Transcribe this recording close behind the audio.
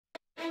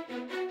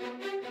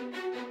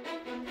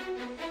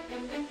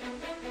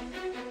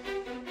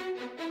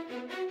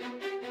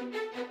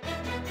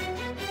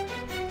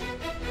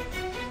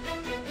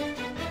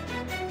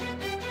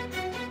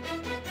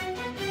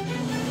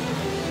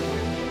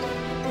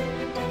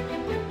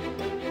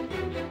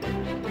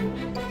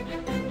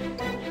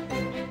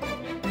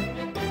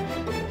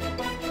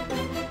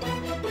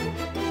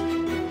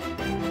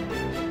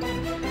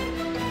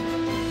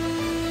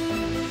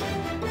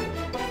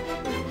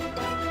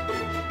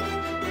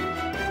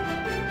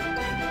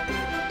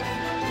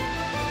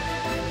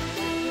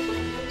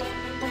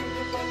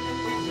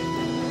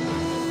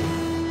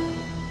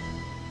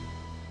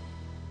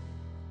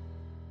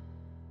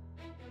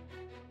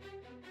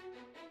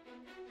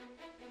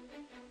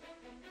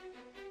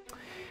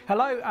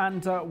Hello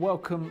and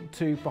welcome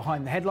to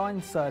Behind the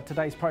Headlines.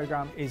 Today's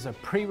programme is a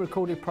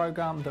pre-recorded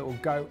programme that will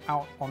go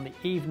out on the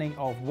evening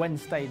of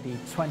Wednesday the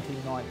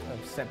 29th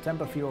of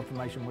September. For your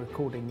information, we're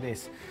recording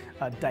this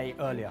a day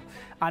earlier.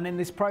 And in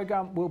this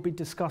programme we'll be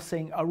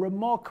discussing a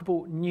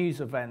remarkable news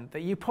event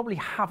that you probably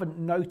haven't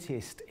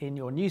noticed in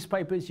your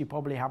newspapers, you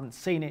probably haven't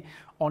seen it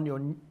on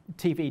your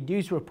TV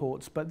news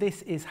reports, but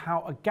this is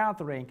how a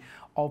gathering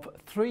of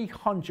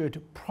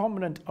 300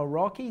 prominent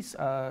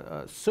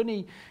Iraqis,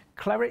 Sunni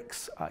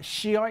clerics,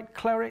 Shiite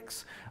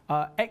clerics,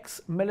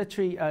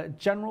 ex-military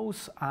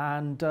generals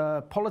and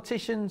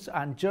politicians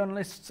and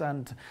journalists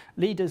and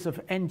leaders of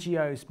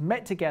NGOs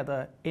met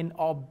together in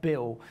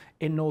Erbil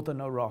in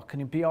northern Iraq. And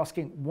you'd be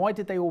asking, why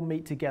did they all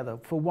meet together?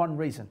 For one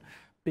reason,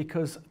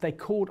 because they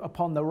called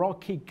upon the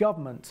Iraqi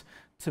government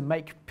to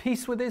make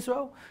peace with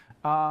Israel,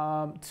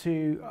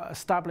 to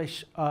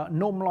establish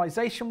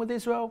normalization with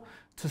Israel,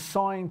 to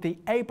sign the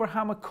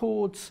Abraham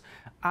Accords,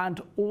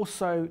 and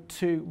also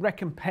to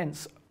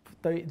recompense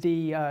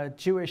the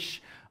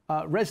Jewish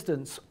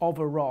residents of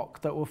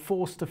Iraq that were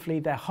forced to flee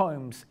their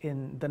homes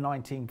in the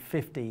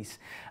 1950s,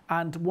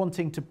 and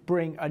wanting to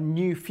bring a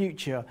new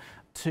future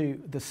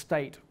to the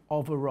state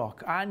of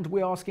Iraq. And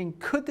we're asking,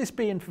 could this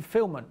be in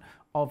fulfillment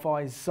of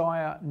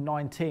Isaiah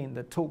 19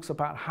 that talks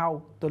about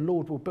how the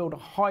Lord will build a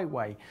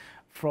highway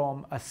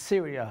from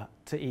Assyria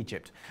to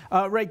Egypt?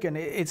 Regan,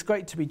 it's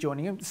great to be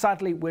joining you.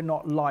 Sadly, we're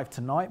not live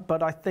tonight,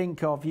 but I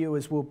think our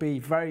viewers will be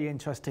very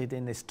interested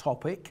in this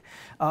topic.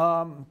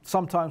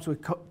 Sometimes we're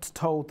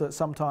told that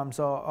sometimes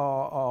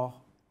our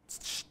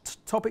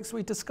topics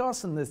we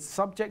discuss and the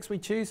subjects we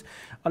choose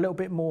a little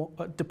bit more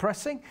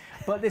depressing,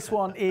 but this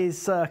one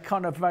is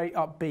kind of very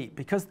upbeat,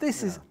 because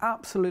this is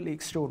absolutely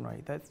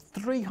extraordinary that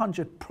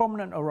 300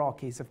 prominent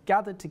Iraqis have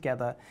gathered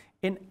together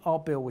in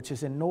Erbil, which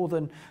is in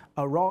northern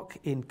Iraq,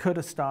 in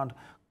Kurdistan,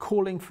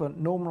 calling for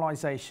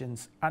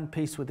normalizations and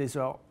peace with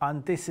Israel.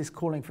 And this is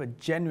calling for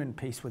genuine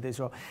peace with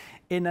Israel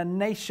in a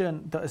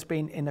nation that has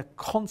been in a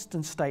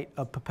constant state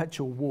of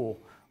perpetual war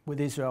with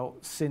Israel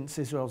since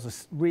Israel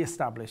was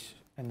re-established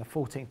in the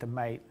 14th of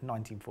May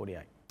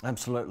 1948.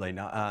 Absolutely.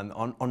 Now,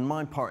 on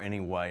my part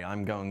anyway,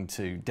 I'm going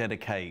to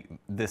dedicate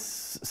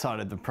this side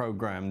of the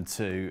program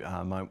to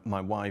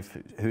my wife,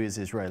 who is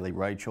Israeli,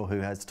 Rachel, who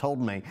has told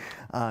me,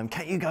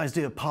 can't you guys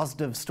do a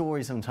positive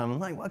story sometime? I'm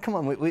like, well, come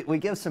on, we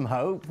give some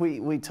hope.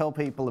 We tell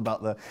people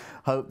about the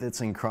hope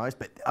that's in Christ.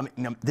 But I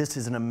mean, this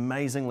is an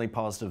amazingly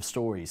positive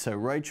story. So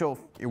Rachel,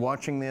 you're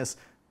watching this,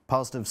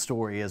 positive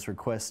story as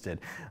requested.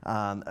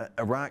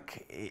 Iraq,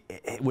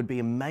 it would be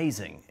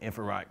amazing if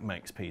Iraq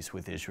makes peace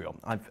with Israel.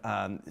 I've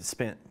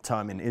spent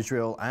time in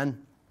Israel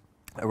and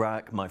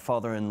Iraq. My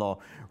father-in-law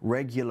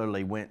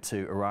regularly went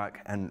to Iraq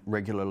and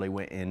regularly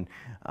went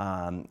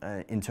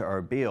into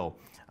Erbil.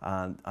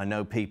 I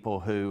know people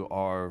who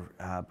are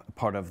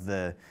part of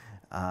the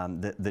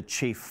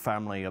chief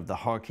family of the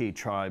Iraqi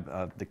tribe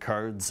of the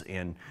Kurds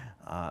in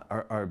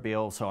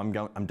Erbil, so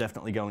I'm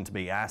definitely going to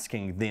be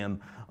asking them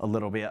a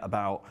little bit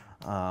about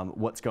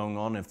what's going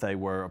on if they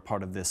were a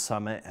part of this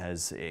summit,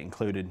 as it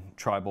included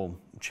tribal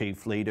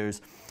chief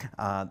leaders.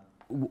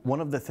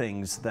 One of the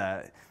things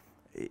that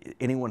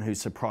anyone who's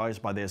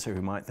surprised by this, or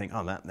who might think,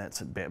 oh, that's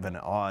a bit of an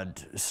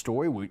odd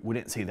story, we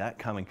didn't see that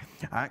coming.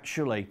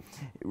 Actually,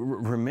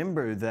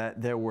 remember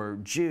that there were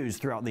Jews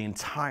throughout the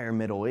entire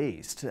Middle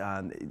East.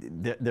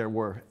 There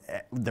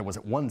was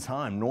at one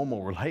time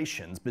normal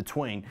relations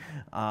between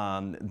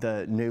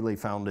the newly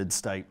founded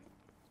state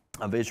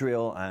of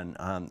Israel and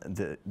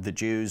the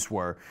Jews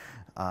were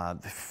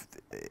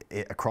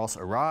across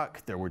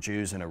Iraq. There were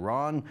Jews in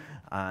Iran,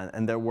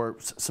 and there were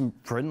some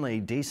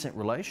friendly, decent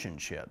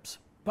relationships.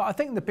 But I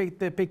think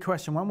the big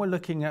question, when we're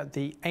looking at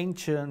the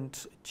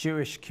ancient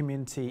Jewish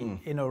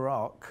community in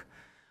Iraq,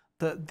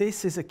 that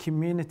this is a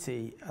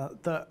community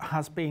that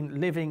has been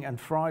living and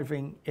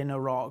thriving in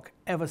Iraq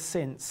ever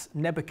since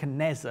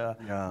Nebuchadnezzar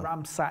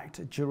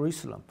ransacked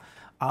Jerusalem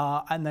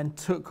and then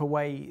took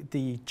away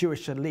the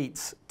Jewish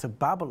elites to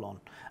Babylon.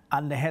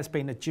 And there has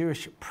been a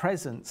Jewish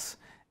presence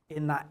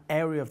in that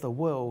area of the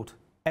world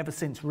ever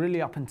since,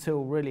 really up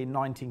until really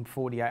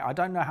 1948. I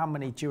don't know how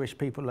many Jewish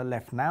people are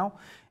left now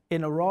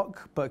in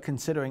Iraq, but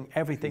considering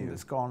everything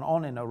that's gone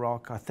on in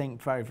Iraq, I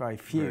think very, very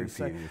few.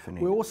 So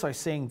we're also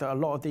seeing that a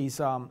lot of these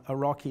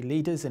Iraqi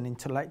leaders and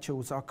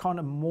intellectuals are kind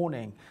of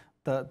mourning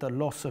the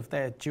loss of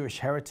their Jewish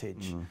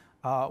heritage.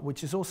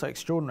 Which is also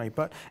extraordinary.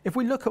 But if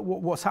we look at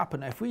what's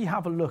happened, if we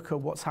have a look at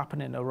what's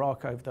happened in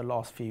Iraq over the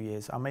last few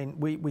years, I mean,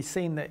 we've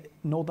seen that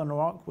northern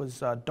Iraq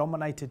was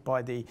dominated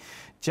by the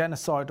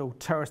genocidal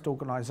terrorist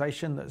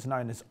organization that's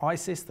known as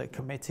ISIS, that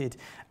committed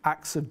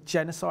acts of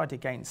genocide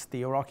against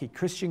the Iraqi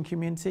Christian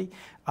community,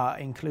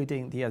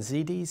 including the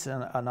Yazidis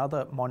and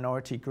other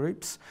minority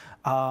groups.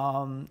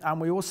 And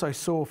we also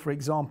saw, for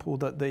example,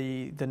 that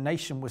the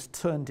nation was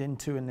turned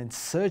into an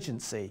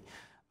insurgency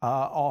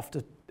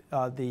after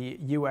the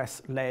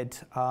US-led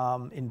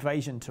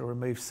invasion to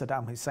remove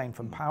Saddam Hussein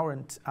from power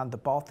and the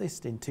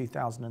Ba'athists in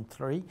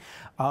 2003,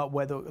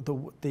 where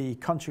the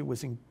country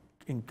was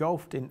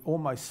engulfed in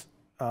almost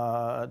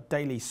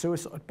daily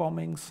suicide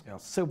bombings,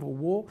 civil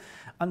war.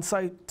 And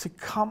so to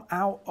come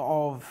out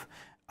of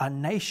a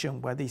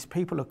nation where these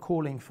people are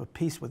calling for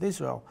peace with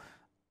Israel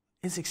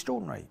is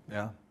extraordinary.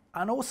 Yeah.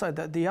 And also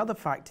the other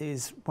fact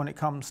is, when it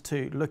comes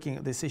to looking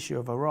at this issue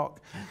of Iraq,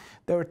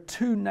 there are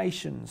two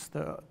nations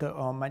that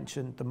are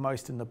mentioned the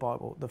most in the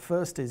Bible. The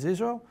first is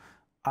Israel,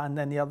 and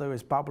then the other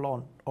is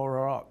Babylon or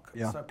Iraq.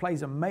 Yeah. So it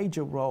plays a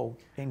major role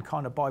in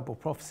kind of Bible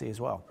prophecy as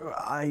well.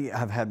 I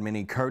have had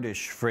many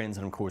Kurdish friends,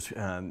 and of course,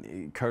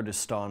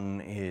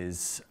 Kurdistan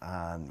is,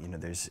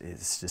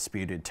 it's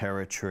disputed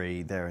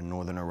territory there in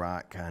northern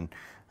Iraq, and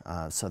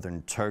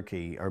southern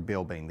Turkey,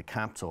 Erbil being the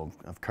capital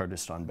of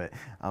Kurdistan. But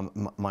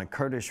my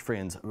Kurdish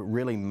friends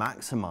really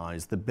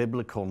maximize the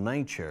biblical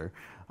nature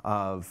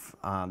of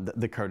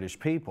the Kurdish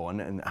people,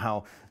 and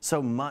how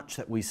so much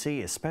that we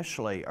see,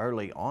 especially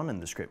early on in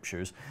the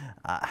scriptures,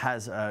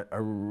 has a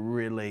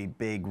really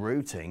big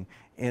rooting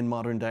in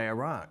modern day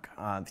Iraq.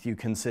 If you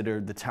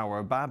consider the Tower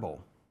of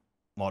Babel,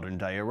 modern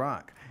day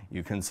Iraq,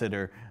 you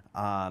consider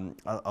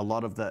a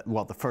lot of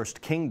the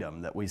first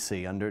kingdom that we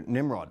see under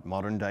Nimrod,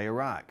 modern day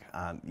Iraq.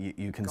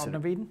 You consider Garden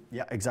of Eden?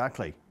 Yeah,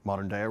 exactly.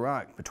 Modern day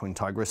Iraq, between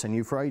Tigris and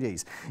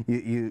Euphrates.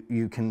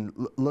 You can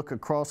look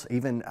across,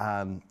 even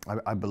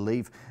I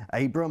believe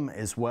Abram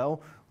as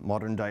well,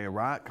 modern day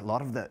Iraq. A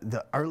lot of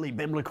the early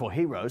biblical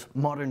heroes,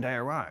 modern day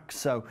Iraq.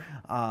 So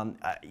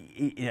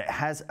it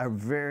has a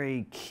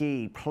very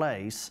key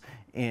place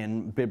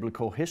in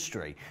biblical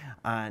history.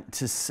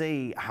 To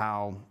see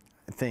how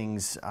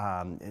things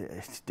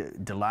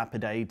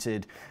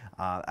dilapidated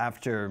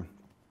after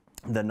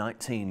the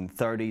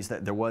 1930s,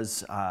 that there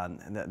was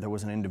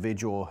an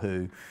individual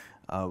who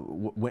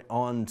went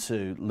on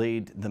to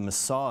lead the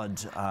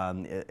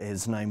Mossad.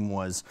 His name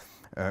was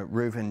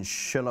Reuven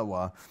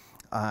Shilawa,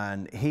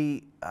 and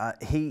he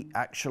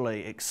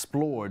actually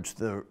explored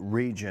the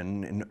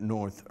region in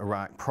North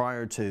Iraq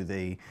prior to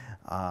the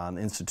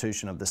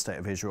institution of the State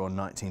of Israel in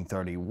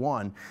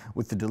 1931,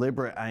 with the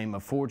deliberate aim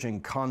of forging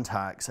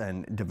contacts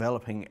and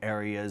developing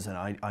areas and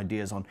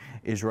ideas on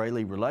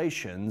Israeli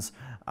relations,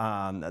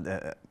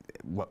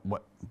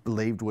 what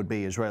believed would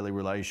be Israeli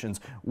relations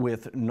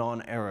with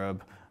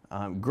non-Arab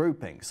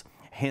groupings.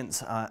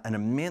 Hence, an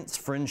immense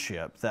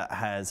friendship that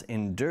has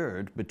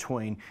endured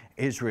between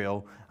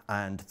Israel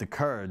and the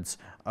Kurds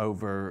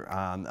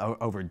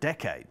over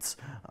decades,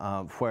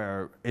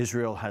 where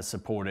Israel has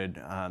supported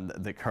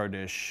the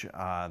Kurdish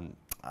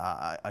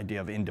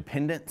idea of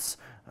independence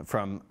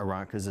from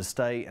Iraq as a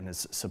state, and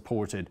has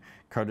supported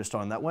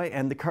Kurdistan that way.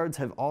 And the Kurds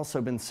have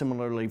also been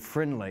similarly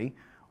friendly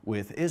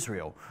with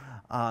Israel.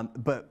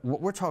 But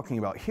what we're talking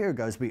about here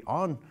goes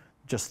beyond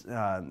just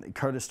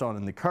Kurdistan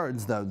and the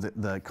Kurds, though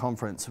the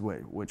conference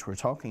which we're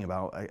talking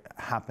about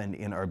happened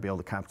in Erbil,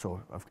 the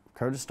capital of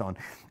Kurdistan.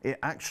 It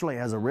actually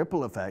has a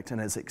ripple effect, and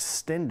is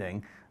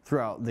extending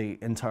throughout the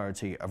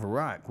entirety of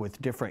Iraq,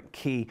 with different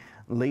key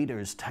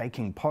leaders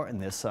taking part in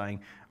this, saying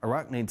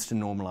Iraq needs to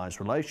normalize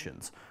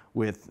relations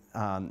with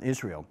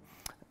Israel.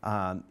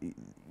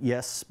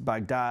 Yes,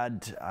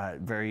 Baghdad,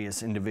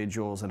 various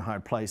individuals in high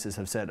places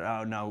have said,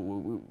 oh no,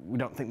 we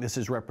don't think this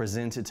is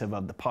representative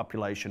of the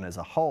population as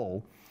a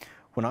whole.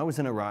 When I was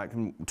in Iraq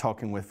and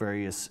talking with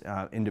various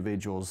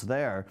individuals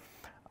there,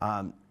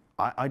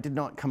 I did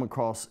not come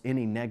across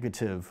any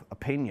negative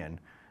opinion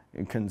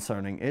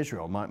concerning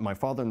Israel. My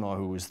father-in-law,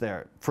 who was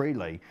there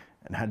freely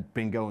and had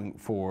been going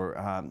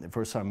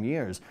for some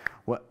years,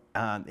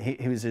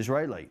 he was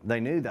Israeli. They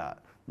knew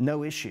that.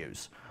 No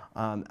issues.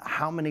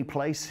 How many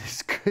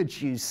places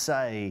could you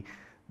say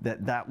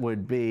that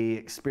would be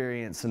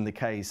experienced in the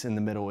case in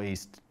the Middle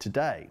East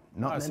today?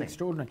 Not many. That's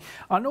extraordinary.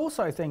 And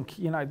also I think,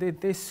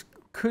 this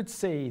could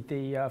see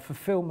the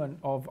fulfillment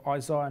of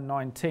Isaiah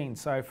 19.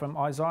 So from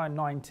Isaiah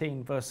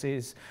 19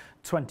 verses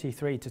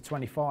 23 to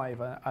 25,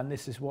 and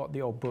this is what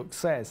the old book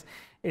says.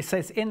 It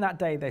says, in that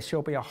day there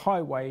shall be a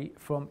highway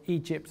from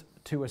Egypt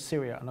to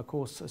Assyria. And of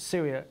course,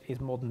 Assyria is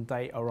modern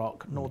day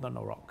Iraq, northern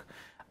Iraq.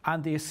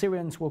 And the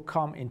Assyrians will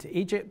come into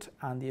Egypt,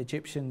 and the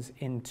Egyptians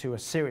into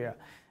Assyria.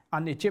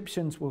 And the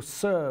Egyptians will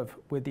serve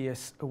with the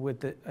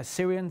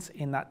Assyrians.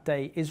 In that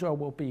day, Israel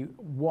will be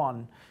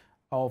one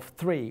of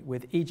three,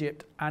 with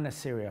Egypt and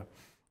Assyria,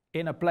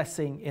 in a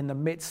blessing in the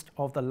midst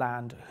of the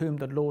land, whom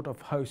the Lord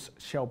of hosts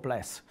shall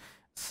bless,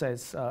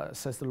 says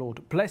the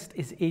Lord. Blessed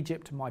is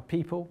Egypt, my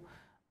people,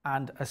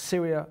 and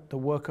Assyria, the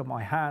work of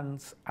my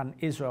hands, and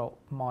Israel,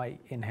 my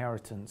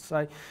inheritance.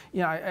 So,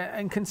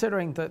 and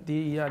considering that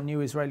the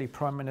new Israeli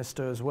Prime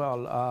Minister as well,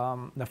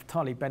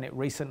 Naftali Bennett,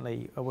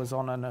 recently was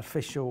on an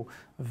official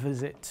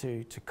visit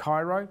to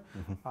Cairo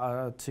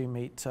to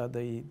meet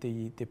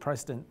the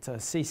President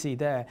Sisi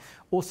there,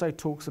 also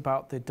talks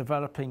about the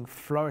developing,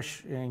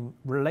 flourishing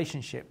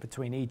relationship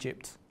between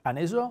Egypt and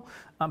Israel,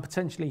 and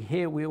potentially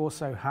here we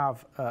also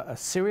have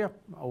Assyria,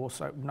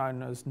 also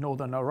known as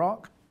Northern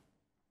Iraq,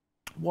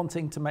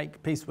 wanting to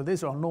make peace with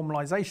Israel,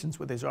 normalizations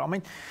with Israel. I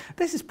mean,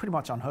 this is pretty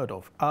much unheard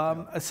of.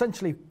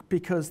 Essentially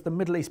because the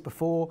Middle East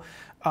before,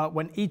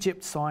 when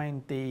Egypt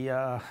signed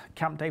the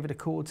Camp David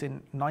Accords in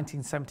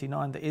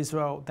 1979, that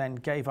Israel then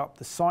gave up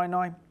the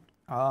Sinai,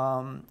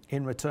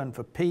 in return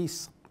for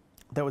peace.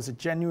 There was a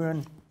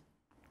genuine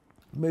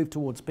move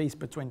towards peace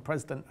between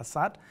President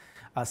Assad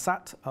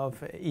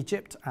of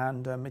Egypt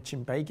and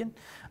Michim Begin.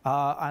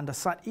 And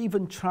Assad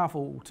even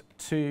travelled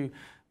to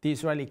the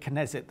Israeli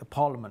Knesset, the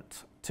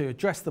parliament, to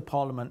address the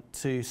parliament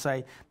to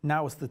say,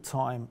 now is the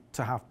time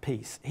to have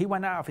peace. He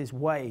went out of his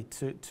way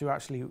to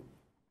actually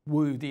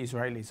woo the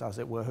Israelis, as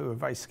it were, who were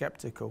very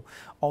sceptical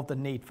of the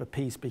need for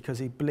peace, because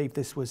he believed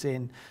this was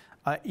in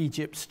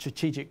Egypt's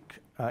strategic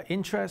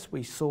interest.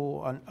 We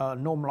saw a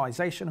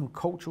normalization and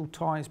cultural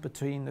ties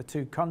between the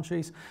two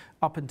countries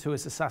up until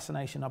his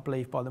assassination, I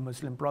believe, by the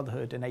Muslim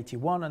Brotherhood in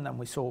 '81, and then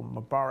we saw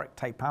Mubarak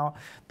take power.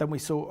 Then we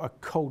saw a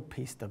cold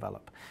peace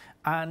develop.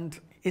 And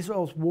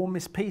Israel's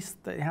warmest peace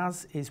that it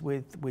has is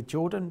with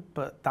Jordan,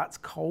 but that's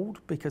cold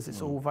because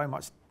it's all very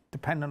much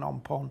dependent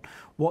upon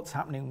what's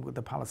happening with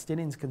the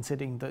Palestinians,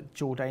 considering that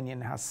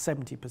Jordanian has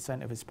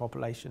 70% of its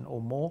population or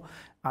more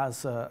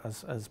as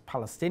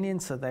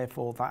Palestinians, so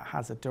therefore that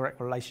has a direct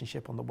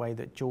relationship on the way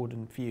that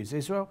Jordan views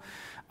Israel.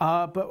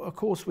 But of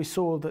course we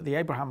saw that the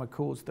Abraham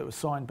Accords that were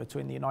signed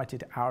between the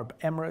United Arab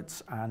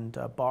Emirates and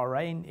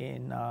Bahrain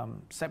in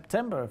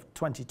September of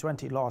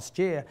 2020 last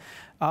year,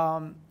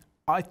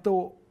 I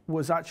thought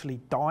was actually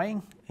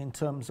dying in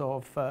terms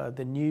of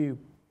the new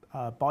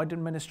Biden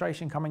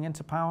administration coming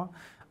into power,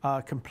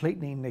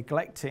 completely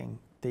neglecting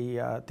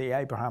the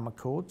Abraham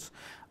Accords.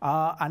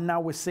 And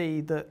now we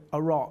see that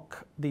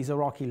these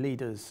Iraqi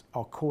leaders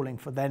are calling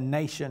for their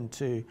nation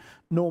to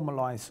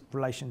normalize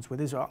relations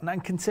with Israel.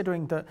 And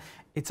considering that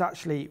it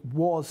actually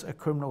was a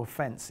criminal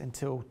offense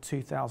until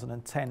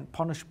 2010,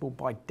 punishable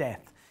by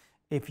death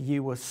if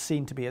you were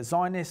seen to be a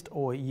Zionist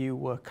or you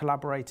were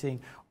collaborating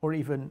or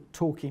even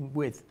talking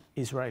with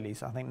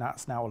Israelis. I think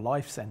that's now a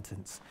life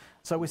sentence.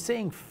 So we're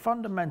seeing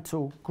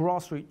fundamental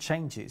grassroots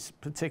changes,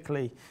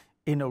 particularly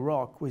in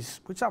Iraq, which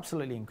is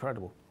absolutely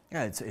incredible.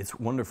 Yeah, it's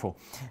wonderful.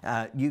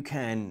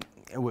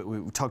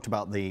 We talked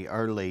about the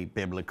early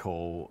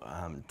biblical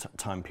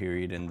time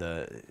period and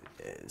the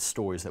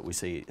stories that we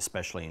see,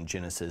 especially in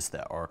Genesis,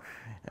 that are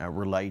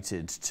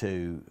related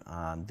to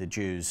the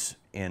Jews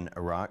in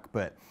Iraq.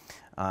 But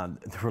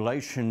the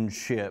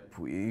relationship,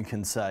 you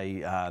can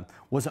say,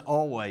 wasn't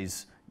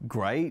always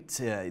great.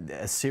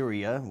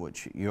 Assyria,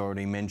 which you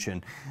already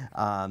mentioned,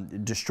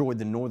 destroyed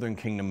the northern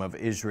kingdom of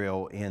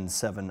Israel in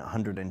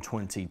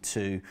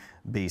 722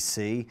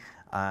 BC,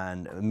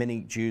 and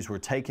many Jews were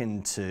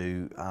taken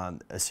to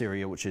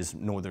Assyria, which is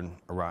northern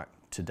Iraq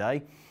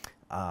today.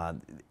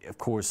 Of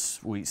course,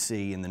 we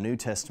see in the New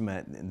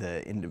Testament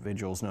the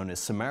individuals known as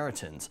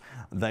Samaritans.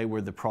 They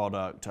were the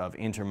product of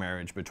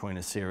intermarriage between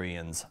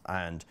Assyrians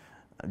and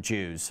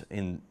Jews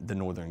in the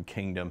northern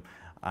kingdom,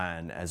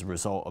 and as a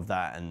result of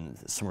that and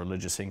some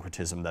religious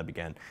syncretism, they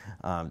began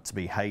to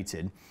be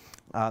hated.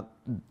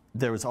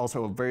 There was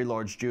also a very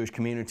large Jewish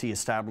community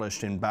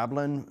established in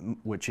Babylon,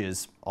 which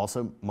is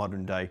also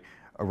modern-day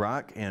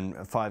Iraq, in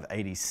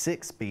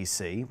 586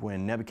 BC,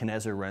 when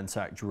Nebuchadnezzar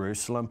ransacked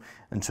Jerusalem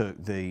and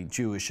took the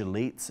Jewish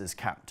elites as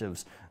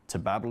captives to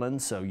Babylon.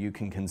 So you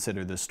can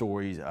consider the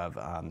stories of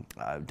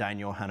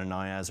Daniel,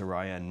 Hananiah,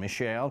 Azariah, and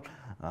Mishael,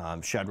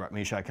 Shadrach,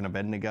 Meshach, and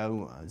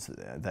Abednego, as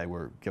they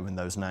were given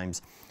those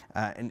names.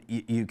 And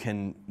you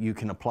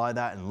can apply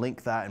that and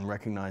link that and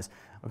recognize,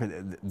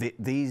 okay,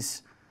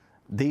 these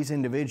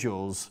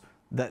individuals,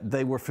 that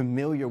they were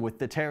familiar with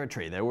the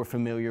territory. They were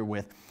familiar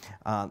with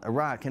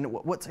Iraq. And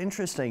what's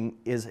interesting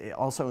is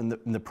also in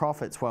the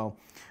prophets, well,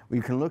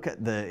 you can look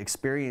at the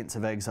experience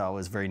of exile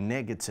as very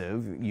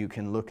negative. You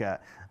can look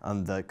at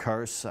the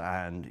curse,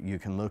 and you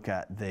can look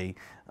at the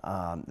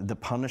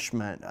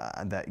punishment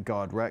that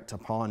God wreaked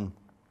upon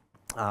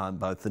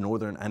both the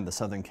northern and the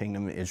southern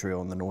kingdom,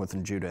 Israel in the north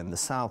and Judah in the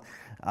south,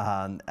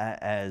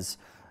 as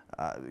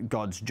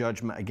God's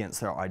judgment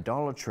against their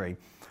idolatry.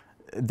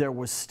 There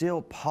was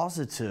still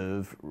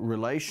positive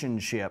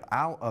relationship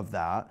out of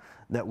that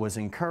was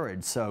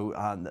encouraged. So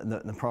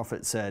the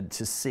prophet said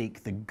to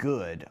seek the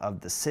good of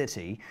the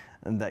city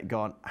that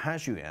God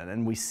has you in.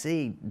 And we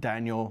see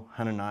Daniel,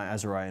 Hananiah,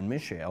 Azariah, and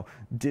Mishael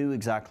do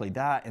exactly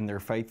that in their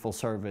faithful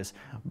service,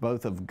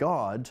 both of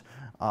God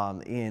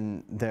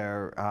in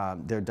their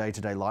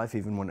day-to-day life,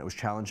 even when it was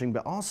challenging,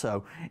 but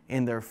also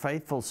in their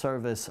faithful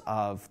service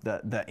of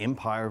the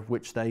empire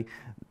which they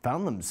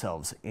found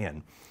themselves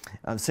in.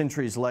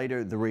 Centuries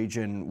later, the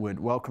region would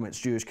welcome its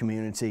Jewish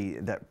community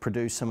that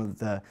produced some of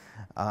the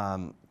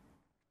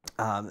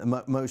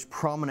most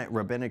prominent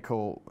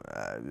rabbinical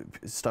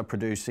stuff,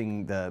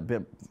 producing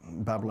the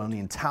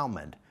Babylonian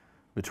Talmud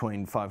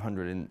between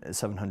 500 and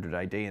 700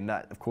 AD, and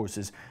that, of course,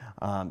 is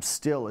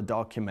still a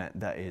document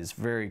that is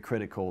very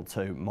critical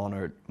to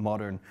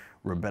modern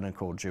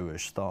rabbinical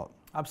Jewish thought.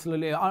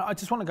 Absolutely. I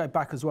just want to go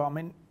back as well. I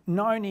mean,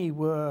 not only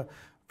were,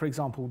 for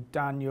example,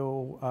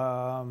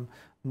 Daniel,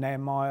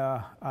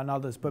 Nehemiah, and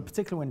others, but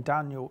particularly when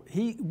Daniel,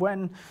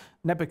 when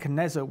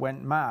Nebuchadnezzar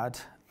went mad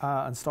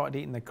and started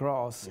eating the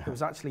grass, it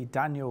was actually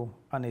Daniel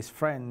and his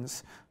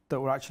friends that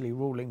were actually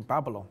ruling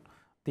Babylon,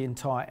 the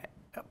entire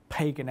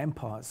pagan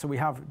empire. So we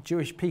have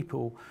Jewish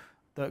people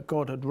that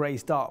God had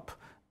raised up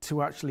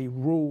to actually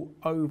rule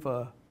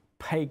over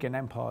pagan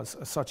empires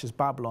such as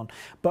Babylon.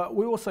 But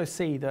we also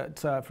see that,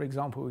 for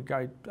example, we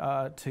go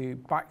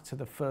back to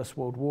the First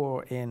World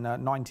War in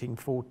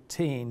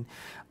 1914,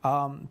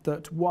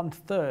 that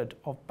 1/3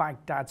 of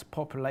Baghdad's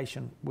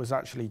population was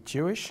actually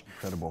Jewish.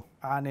 Incredible.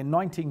 And in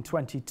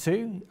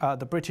 1922,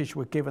 the British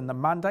were given the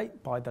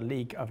mandate by the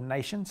League of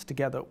Nations,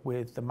 together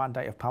with the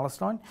mandate of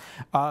Palestine.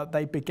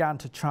 They began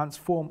to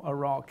transform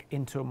Iraq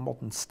into a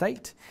modern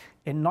state.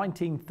 In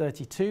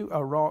 1932,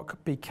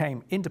 Iraq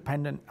became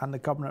independent and the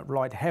government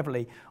relied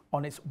heavily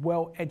on its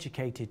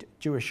well-educated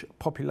Jewish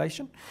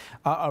population.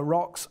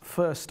 Iraq's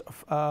first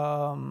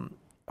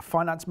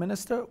finance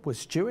minister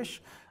was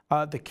Jewish.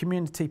 The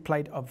community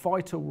played a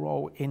vital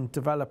role in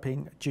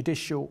developing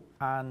judicial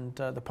and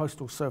the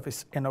postal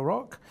service in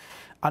Iraq.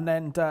 And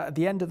then at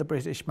the end of the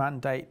British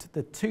mandate,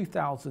 the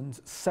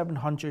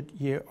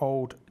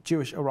 2,700-year-old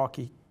Jewish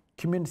Iraqi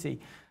community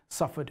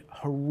suffered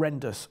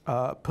horrendous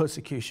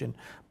persecution,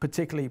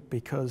 particularly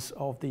because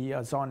of the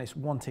Zionists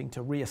wanting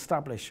to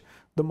re-establish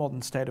the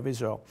modern state of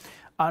Israel.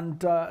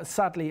 And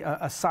sadly,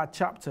 a sad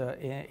chapter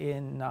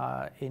in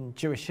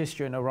Jewish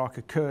history in Iraq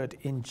occurred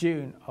in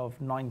June of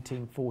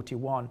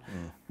 1941,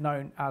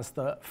 known as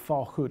the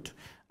Farhud.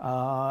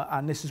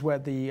 And this is where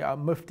the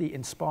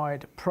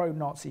Mufti-inspired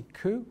pro-Nazi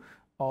coup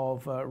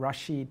of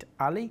Rashid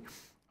Ali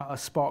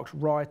sparked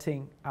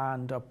rioting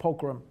and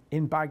pogrom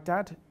in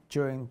Baghdad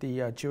during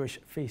the Jewish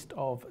feast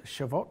of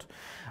Shavuot.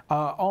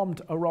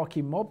 Armed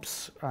Iraqi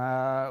mobs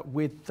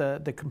with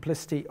the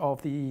complicity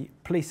of the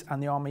police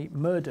and the army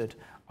murdered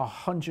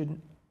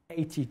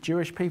 180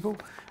 Jewish people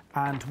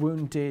and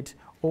wounded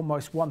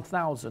almost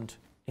 1,000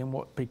 in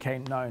what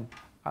became known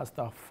as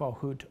the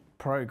Farhud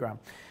program.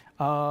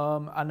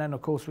 And then,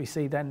 of course, we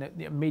see then that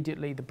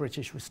immediately the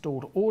British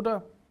restored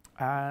order,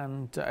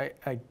 and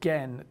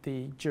again,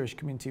 the Jewish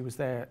community was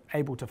there,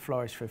 able to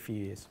flourish for a few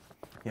years.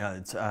 Yeah,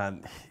 it's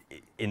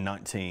in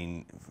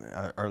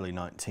early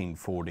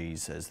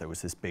 1940s, as there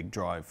was this big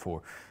drive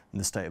for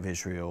the state of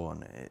Israel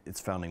and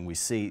its founding. We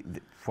see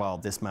while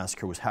this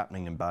massacre was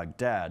happening in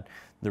Baghdad,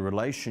 the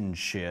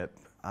relationship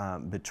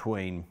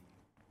between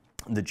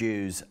the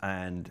Jews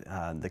and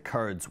the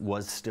Kurds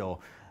was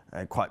still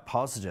quite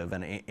positive.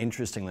 And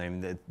interestingly, I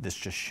mean, this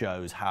just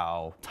shows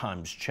how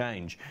times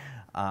change.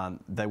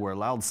 They were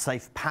allowed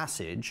safe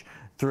passage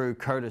through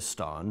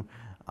Kurdistan.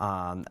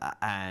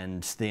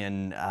 And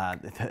then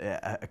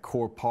a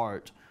core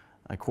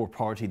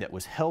party that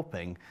was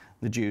helping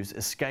the Jews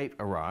escape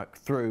Iraq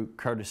through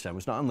Kurdistan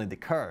was not only the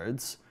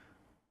Kurds,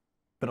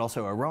 but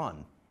also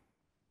Iran,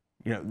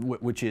 you know,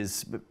 which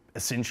is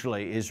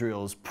essentially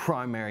Israel's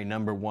primary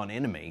 #1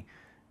 enemy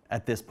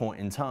at this point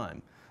in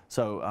time.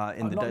 So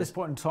in the not this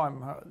point in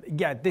time,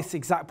 yeah, this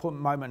exact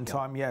moment in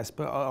time, yes,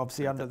 but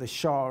obviously under the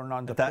Shah and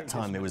under at that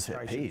time it was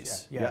at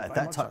peace. Yeah, at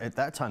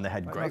that time they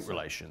had great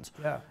relations.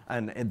 Yeah,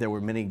 and there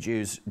were many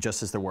Jews,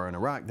 just as there were in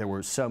Iraq. There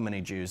were so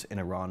many Jews in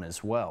Iran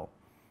as well.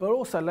 But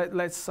also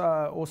let's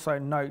also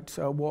note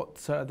what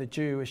the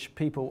Jewish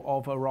people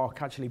of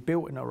Iraq actually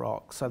built in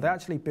Iraq. So they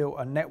actually built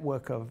a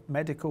network of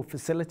medical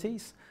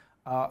facilities,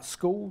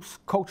 schools,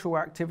 cultural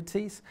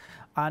activities,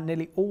 and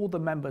nearly all the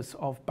members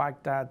of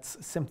Baghdad's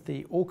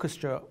symphony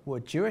orchestra were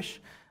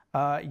Jewish,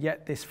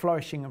 yet this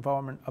flourishing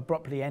environment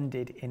abruptly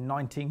ended in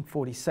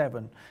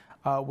 1947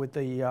 with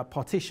the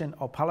partition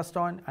of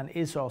Palestine and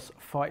Israel's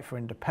fight for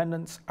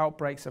independence.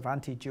 Outbreaks of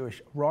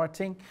anti-Jewish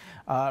rioting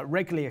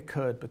regularly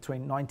occurred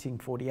between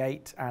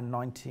 1948 and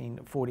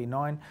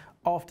 1949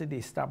 after the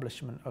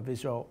establishment of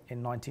Israel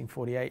in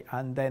 1948,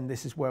 and then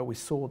this is where we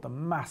saw the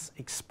mass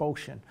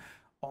expulsion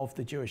of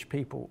the Jewish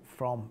people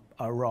from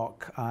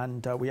Iraq.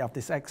 And we have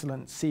this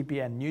excellent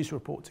CBN news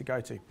report to go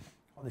to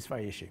on this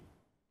very issue.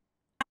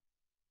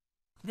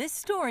 This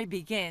story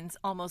begins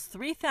almost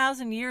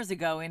 3,000 years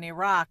ago in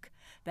Iraq.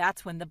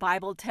 That's when the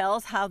Bible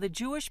tells how the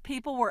Jewish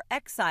people were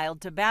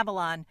exiled to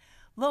Babylon,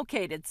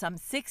 located some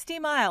 60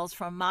 miles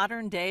from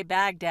modern-day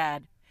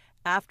Baghdad.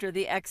 After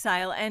the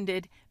exile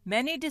ended,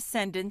 many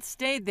descendants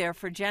stayed there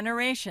for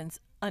generations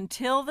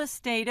until the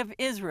State of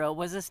Israel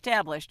was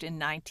established in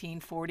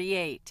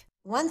 1948.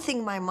 One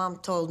thing my mom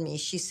told me,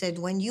 she said,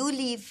 when you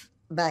leave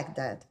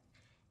Baghdad,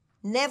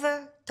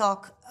 never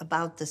talk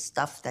about the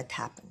stuff that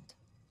happened.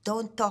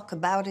 Don't talk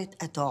about it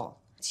at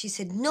all. She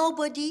said,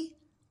 nobody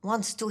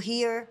wants to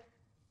hear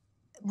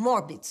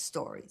morbid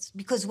stories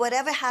because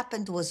whatever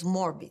happened was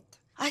morbid.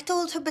 I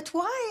told her, but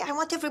why? I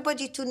want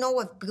everybody to know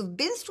what we've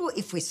been through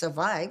if we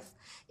survive,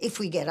 if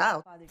we get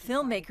out.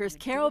 Filmmakers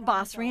Carol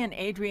Basri and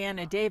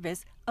Adriana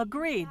Davis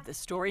agreed the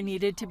story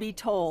needed to be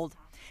told.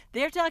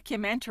 Their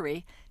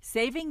documentary,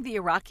 Saving the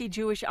Iraqi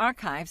Jewish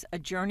Archives, A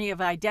Journey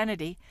of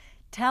Identity,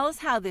 tells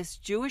how this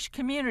Jewish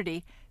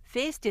community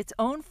faced its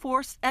own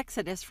forced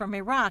exodus from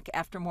Iraq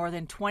after more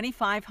than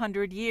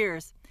 2,500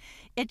 years.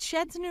 It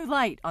sheds new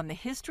light on the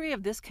history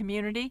of this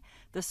community,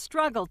 the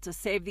struggle to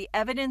save the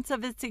evidence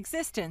of its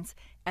existence,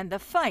 and the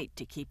fight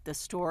to keep the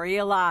story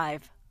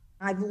alive.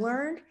 I've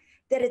learned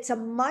that it's a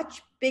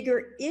much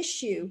bigger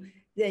issue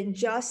than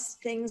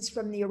just things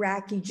from the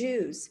Iraqi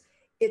Jews.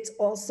 It's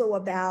also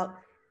about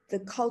the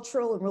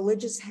cultural and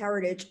religious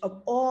heritage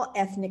of all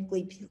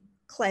ethnically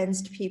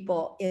cleansed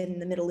people in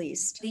the Middle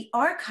East. The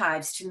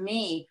archives, to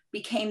me,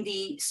 became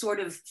the sort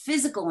of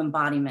physical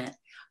embodiment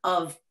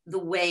of the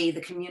way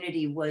the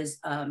community was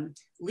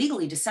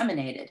legally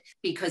disseminated,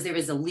 because there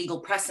is a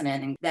legal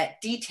precedent that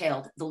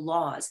detailed the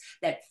laws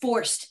that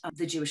forced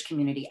the Jewish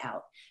community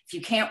out. If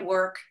you can't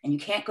work and you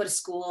can't go to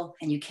school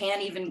and you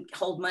can't even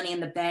hold money in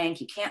the bank,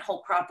 you can't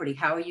hold property,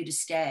 how are you to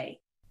stay?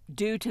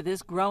 Due to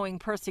this growing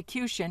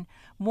persecution,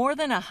 more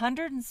than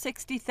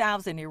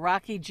 160,000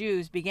 Iraqi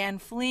Jews began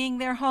fleeing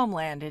their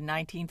homeland in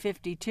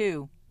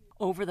 1952.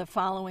 Over the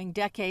following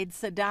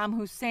decades, Saddam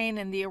Hussein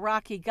and the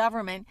Iraqi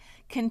government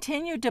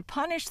continued to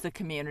punish the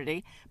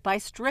community by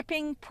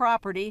stripping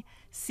property,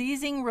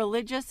 seizing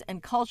religious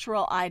and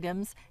cultural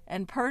items,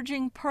 and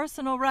purging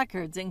personal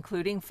records,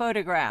 including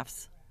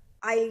photographs.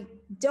 I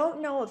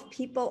don't know if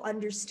people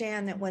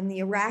understand that when the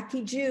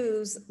Iraqi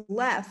Jews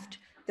left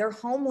their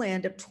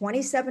homeland of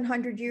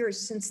 2,700 years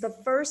since the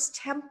first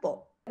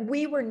temple,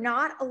 we were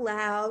not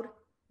allowed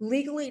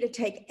legally to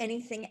take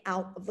anything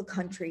out of the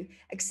country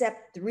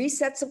except 3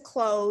 sets of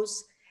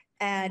clothes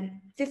and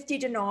 50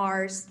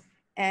 dinars,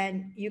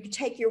 and you could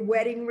take your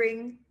wedding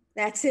ring.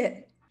 That's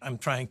it. I'm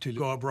trying to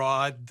go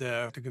abroad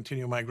to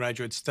continue my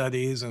graduate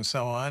studies and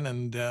so on,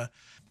 and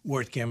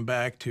word came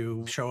back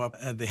to show up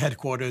at the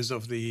headquarters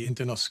of the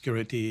internal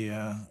security.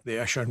 They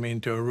ushered me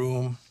into a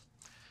room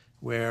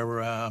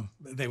where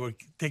they were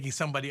taking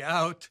somebody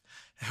out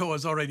who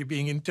was already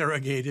being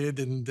interrogated,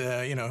 and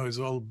it was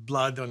all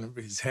blood on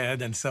his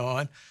head and so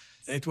on.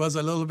 It was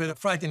a little bit of a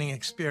frightening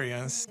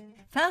experience.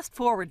 Fast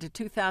forward to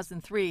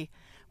 2003,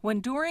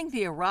 when during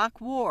the Iraq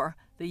War,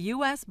 the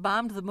U.S.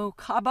 bombed the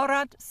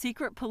Mukhabarat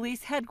secret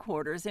police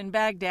headquarters in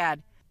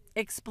Baghdad.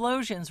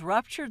 Explosions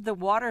ruptured the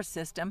water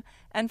system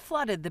and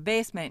flooded the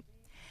basement.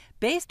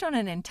 Based on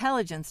an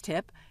intelligence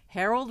tip,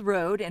 Harold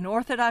Rode, an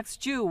Orthodox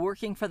Jew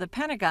working for the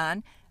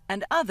Pentagon,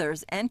 and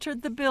others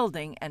entered the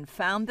building and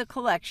found the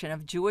collection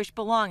of Jewish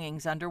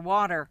belongings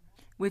underwater.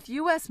 With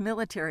U.S.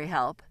 military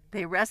help,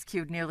 they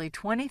rescued nearly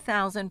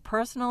 20,000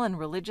 personal and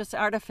religious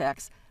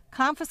artifacts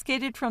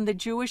confiscated from the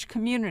Jewish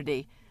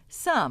community,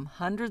 some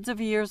hundreds of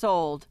years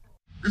old.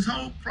 This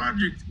whole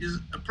project is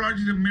a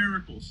project of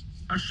miracles.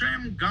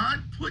 Hashem,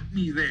 God put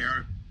me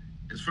there.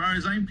 As far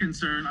as I'm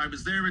concerned, I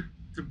was there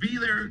to be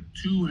there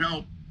to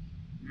help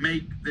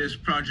make this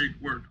project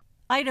work.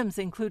 Items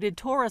included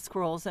Torah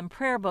scrolls and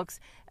prayer books,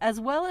 as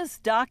well as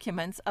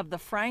documents of the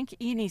Frank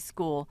Eni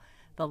School,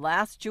 the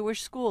last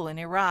Jewish school in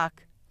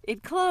Iraq.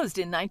 It closed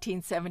in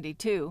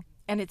 1972,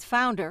 and its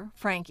founder,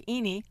 Frank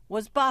Eni,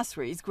 was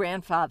Basri's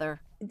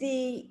grandfather.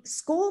 The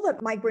school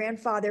that my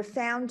grandfather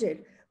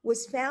founded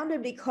was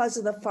founded because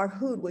of the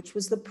Farhud, which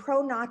was the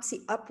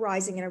pro-Nazi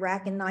uprising in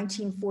Iraq in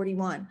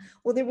 1941.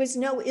 Well, there was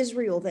no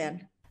Israel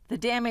then. The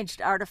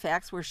damaged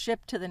artifacts were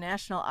shipped to the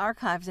National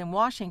Archives in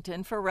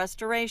Washington for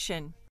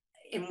restoration.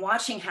 In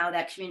watching how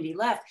that community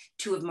left,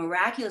 to have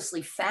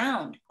miraculously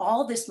found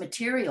all this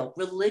material,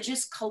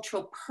 religious,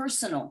 cultural,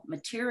 personal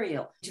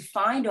material, to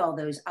find all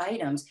those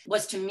items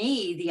was, to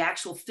me, the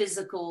actual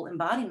physical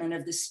embodiment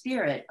of the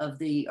spirit of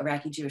the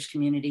Iraqi Jewish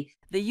community.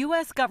 The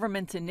U.S.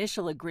 government's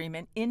initial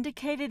agreement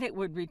indicated it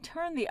would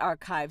return the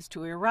archives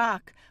to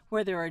Iraq,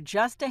 where there are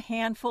just a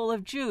handful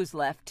of Jews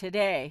left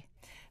today.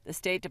 The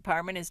State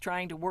Department is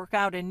trying to work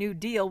out a new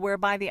deal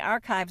whereby the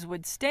archives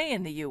would stay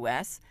in the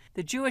U.S.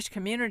 The Jewish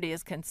community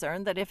is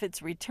concerned that if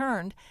it's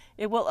returned,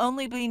 it will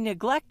only be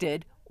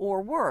neglected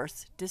or,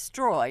 worse,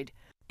 destroyed.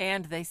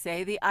 And they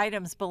say the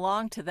items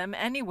belong to them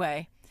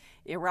anyway.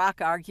 Iraq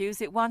argues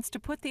it wants to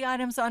put the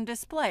items on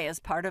display as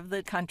part of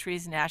the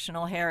country's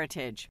national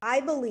heritage.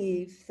 I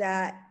believe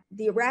that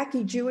the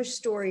Iraqi Jewish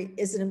story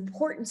is an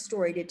important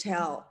story to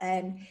tell,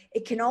 and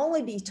it can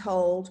only be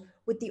told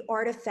with the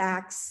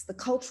artifacts, the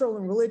cultural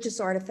and religious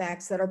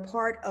artifacts that are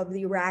part of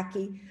the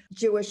Iraqi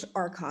Jewish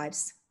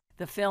archives.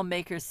 The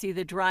filmmakers see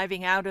the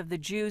driving out of the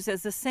Jews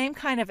as the same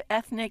kind of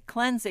ethnic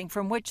cleansing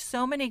from which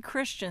so many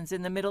Christians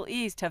in the Middle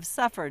East have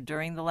suffered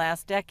during the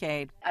last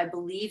decade. I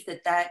believe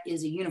that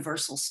is a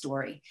universal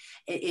story.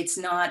 It's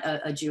not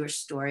a Jewish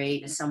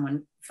story. As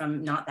someone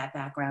from not that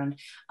background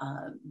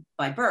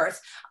by birth,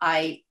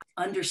 I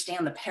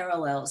understand the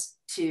parallels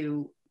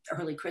to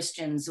early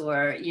Christians,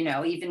 or,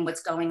 even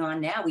what's going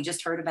on now. We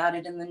just heard about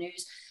it in the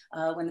news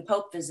when the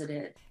Pope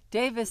visited.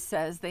 Davis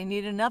says they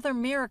need another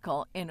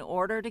miracle in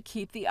order to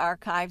keep the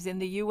archives in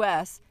the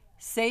U.S.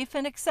 safe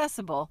and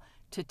accessible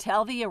to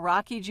tell the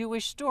Iraqi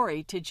Jewish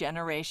story to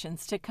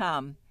generations to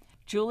come.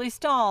 Julie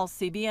Stahl,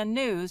 CBN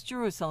News,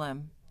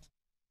 Jerusalem.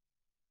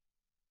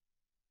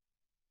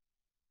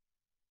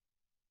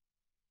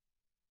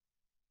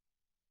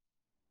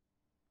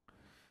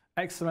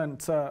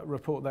 Excellent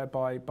report there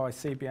by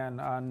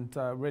CBN,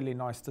 and really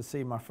nice to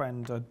see my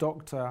friend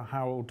Dr.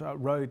 Harold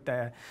Rode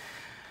there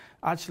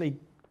actually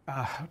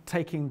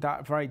taking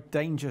that very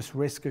dangerous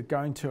risk of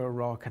going to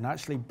Iraq and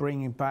actually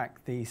bringing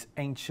back these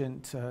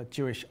ancient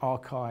Jewish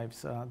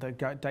archives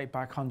that date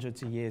back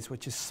hundreds of years,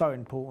 which is so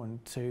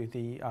important to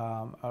the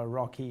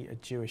Iraqi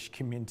Jewish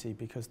community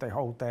because they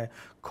hold their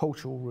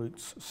cultural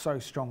roots so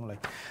strongly.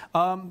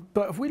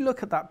 But if we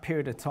look at that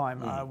period of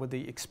time with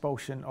the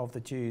expulsion of the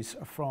Jews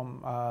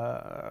from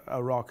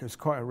Iraq, it was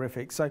quite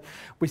horrific. So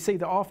we see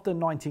that after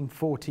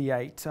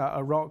 1948,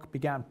 Iraq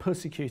began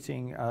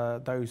persecuting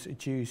those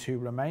Jews who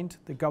remained.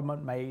 The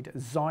government made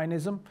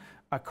Zionism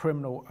a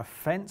criminal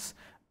offence,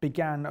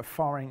 began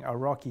firing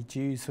Iraqi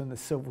Jews from the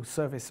civil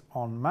service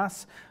en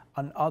masse,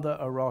 and other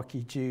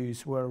Iraqi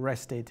Jews were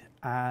arrested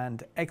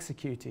and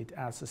executed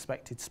as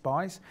suspected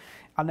spies.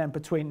 And then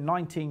between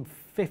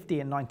 1950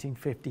 and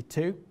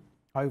 1952,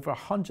 over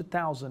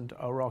 100,000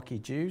 Iraqi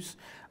Jews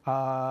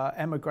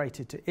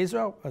emigrated to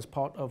Israel as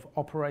part of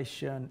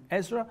Operation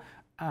Ezra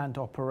and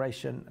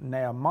Operation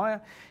Nehemiah,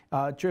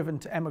 driven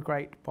to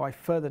emigrate by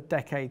further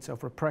decades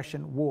of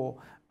repression, war,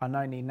 and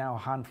only now a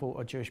handful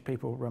of Jewish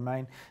people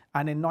remain.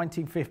 And in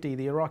 1950,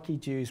 the Iraqi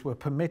Jews were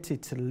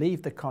permitted to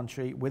leave the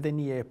country within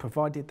a year,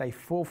 provided they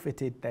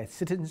forfeited their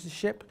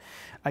citizenship.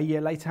 A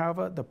year later,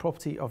 however, the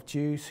property of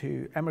Jews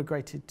who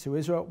emigrated to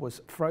Israel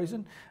was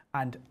frozen,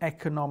 and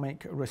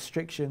economic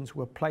restrictions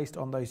were placed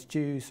on those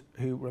Jews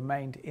who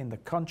remained in the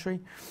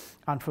country.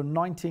 And from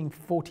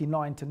 1949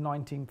 to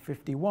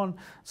 1951,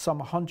 some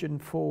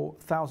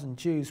 104,000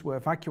 Jews were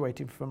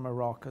evacuated from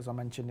Iraq, as I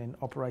mentioned, in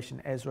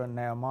Operation Ezra and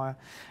Nehemiah,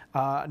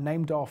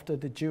 named after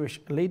the Jewish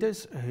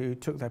leaders who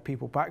took their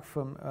people back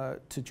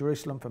to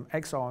Jerusalem from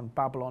exile in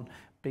Babylon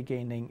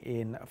beginning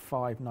in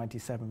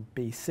 597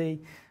 BC.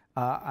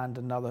 And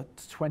another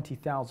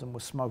 20,000 were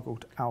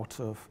smuggled out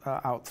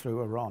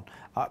through Iran.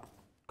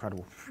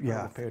 Incredible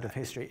period of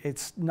history.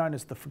 It's known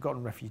as the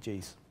Forgotten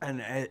Refugees.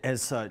 And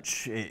as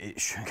such,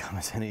 it shouldn't come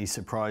as any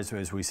surprise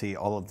as we see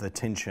all of the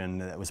tension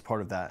that was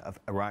part of that.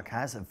 Iraq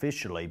has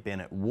officially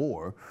been at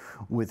war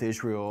with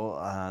Israel,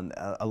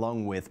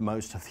 along with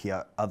most of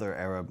the other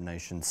Arab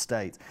nation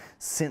states.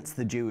 Since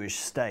the Jewish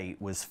state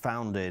was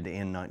founded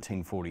in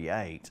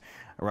 1948,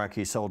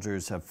 Iraqi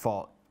soldiers have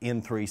fought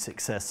in 3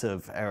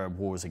 successive Arab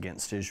wars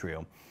against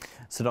Israel.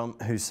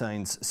 Saddam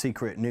Hussein's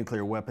secret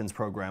nuclear weapons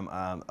program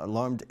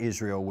alarmed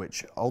Israel,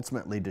 which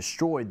ultimately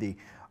destroyed the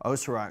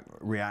Osirak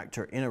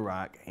reactor in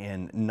Iraq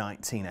in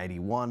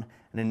 1981.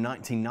 And in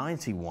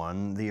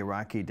 1991, the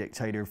Iraqi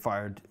dictator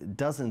fired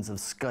dozens of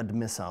Scud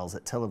missiles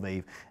at Tel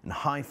Aviv and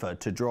Haifa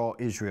to draw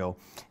Israel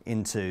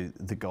into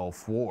the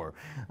Gulf War.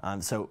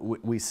 So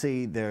we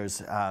see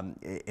there's,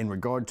 in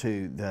regard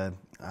to the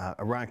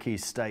Iraqi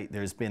state,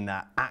 there's been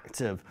that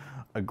active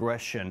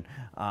aggression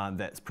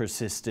that's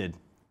persisted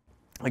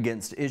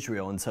against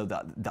Israel. And so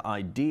the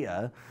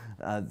idea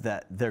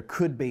that there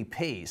could be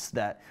peace,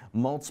 that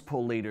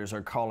multiple leaders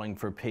are calling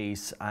for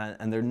peace,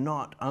 and they're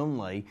not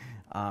only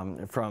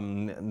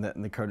from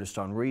the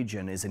Kurdistan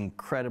region, is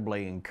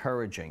incredibly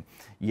encouraging.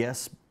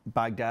 Yes,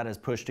 Baghdad has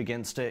pushed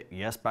against it.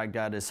 Yes,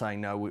 Baghdad is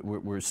saying, no,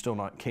 we're still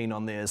not keen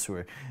on this.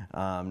 We're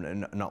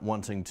not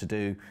wanting to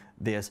do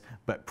this.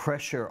 But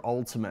pressure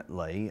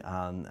ultimately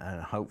and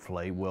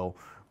hopefully will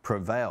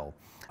prevail.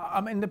 I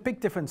mean, the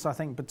big difference, I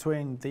think,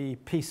 between the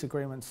peace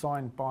agreement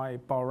signed by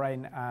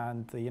Bahrain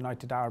and the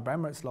United Arab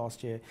Emirates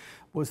last year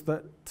was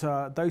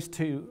that those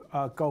two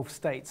Gulf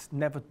states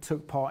never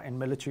took part in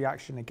military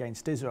action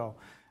against Israel.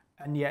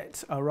 And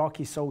yet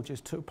Iraqi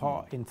soldiers took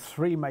part in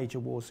 3 major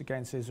wars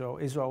against Israel.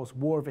 Israel's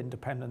War of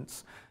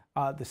Independence,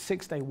 the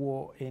Six-Day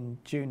War in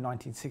June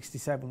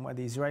 1967, where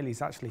the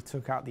Israelis actually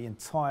took out the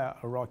entire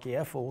Iraqi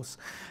Air Force,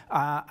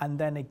 and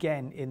then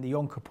again in the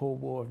Yom Kippur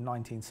War of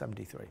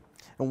 1973.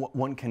 And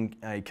one can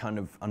kind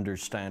of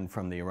understand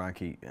from the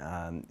Iraqi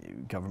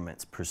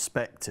government's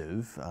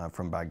perspective,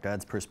 from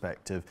Baghdad's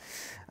perspective,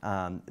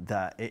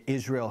 that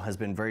Israel has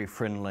been very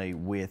friendly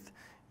with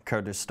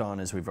Kurdistan,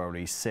 as we've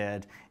already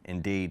said.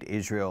 Indeed,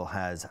 Israel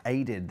has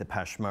aided the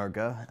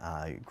Peshmerga,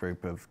 a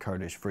group of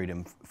Kurdish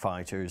freedom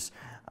fighters.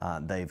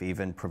 They've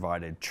even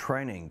provided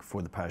training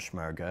for the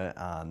Peshmerga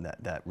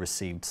that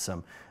received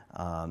some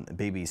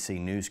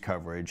BBC news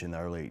coverage in the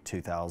early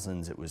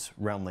 2000s. It was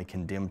roundly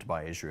condemned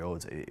by Israel.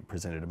 It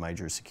presented a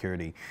major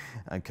security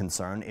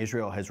concern.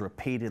 Israel has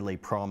repeatedly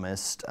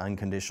promised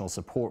unconditional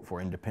support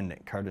for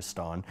independent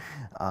Kurdistan.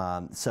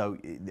 So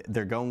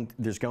there's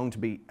going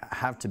to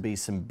have to be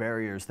some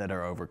barriers that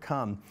are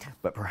overcome,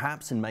 but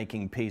perhaps in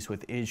making peace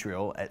with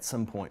Israel at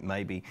some point,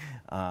 maybe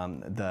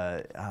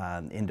the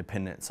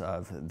independence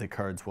of the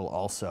Kurds will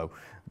also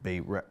be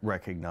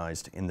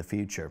recognized in the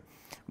future.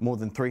 More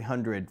than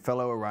 300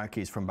 fellow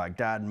Iraqis from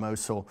Baghdad,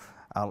 Mosul,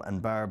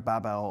 Al-Anbar,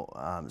 Bab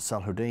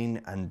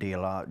al-Salahuddin and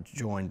Diyala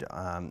joined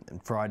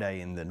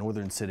Friday in the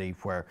northern city,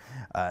 where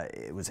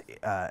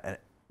a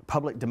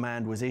public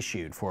demand was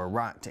issued for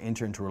Iraq to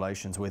enter into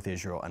relations with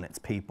Israel and its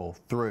people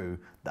through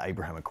the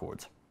Abraham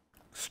Accords.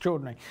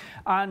 Extraordinary.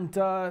 And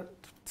I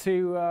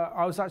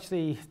was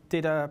actually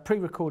did a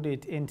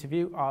pre-recorded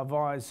interview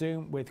via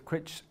Zoom with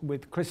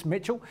Chris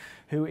Mitchell,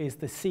 who is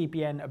the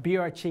CBN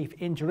bureau chief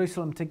in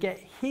Jerusalem, to get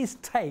his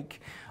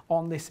take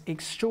on this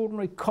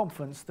extraordinary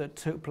conference that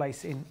took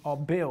place in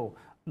Erbil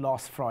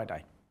last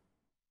Friday.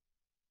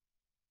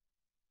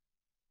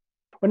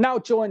 We're now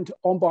joined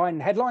on Behind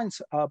the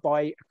Headlines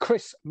by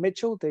Chris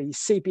Mitchell, the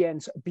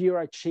CBN's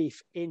bureau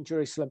chief in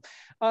Jerusalem.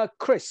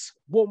 Chris,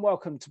 warm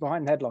welcome to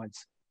Behind the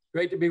Headlines.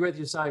 Great to be with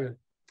you, Simon.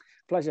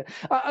 Pleasure.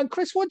 And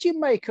Chris, what do you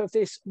make of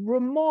this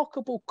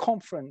remarkable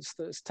conference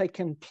that's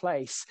taken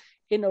place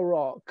in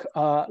Iraq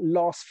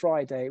last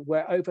Friday,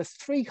 where over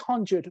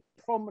 300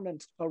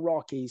 prominent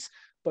Iraqis,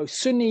 both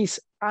Sunnis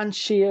and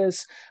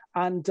Shias,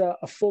 and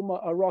a former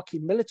Iraqi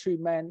military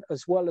men,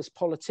 as well as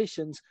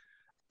politicians,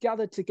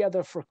 gathered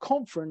together for a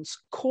conference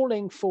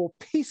calling for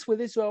peace with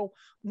Israel,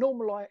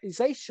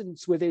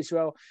 normalizations with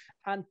Israel,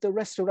 and the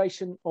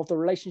restoration of the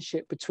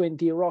relationship between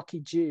the Iraqi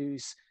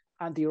Jews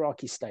and the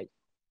Iraqi state?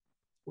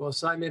 Well,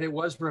 Simon, it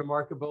was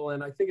remarkable.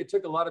 And I think it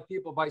took a lot of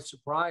people by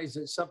surprise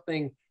that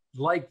something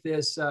like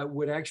this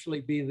would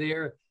actually be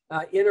there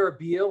in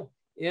Erbil,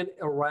 in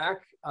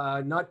Iraq,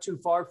 not too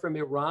far from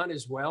Iran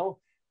as well.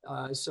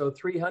 So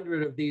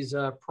 300 of these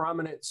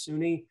prominent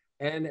Sunni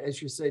and,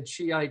 as you said,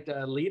 Shiite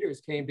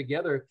leaders came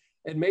together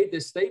and made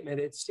this statement.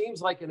 It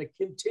seems like a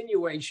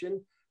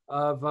continuation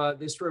of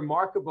this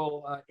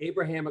remarkable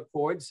Abraham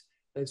Accords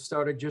that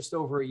started just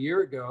over a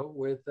year ago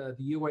with the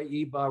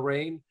UAE,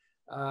 Bahrain,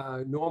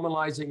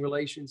 normalizing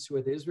relations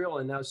with Israel,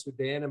 and now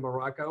Sudan and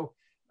Morocco.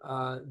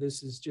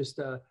 This is just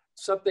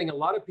something a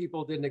lot of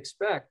people didn't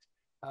expect.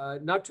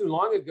 Not too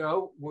long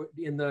ago,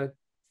 in the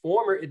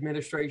former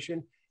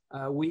administration,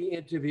 we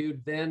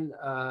interviewed then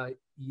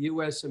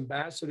U.S.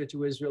 Ambassador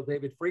to Israel,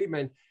 David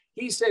Friedman.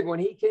 He said when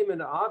he came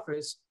into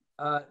office,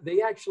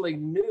 they actually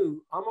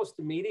knew almost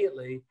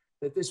immediately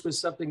that this was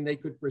something they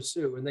could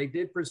pursue, and they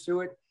did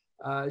pursue it.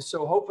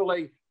 So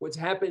hopefully what's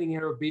happening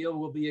in Erbil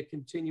will be a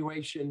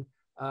continuation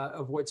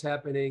of what's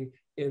happening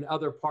in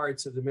other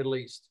parts of the Middle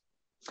East.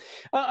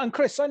 And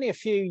Chris, only a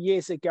few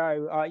years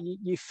ago,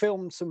 you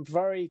filmed some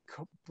very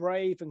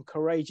brave and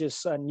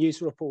courageous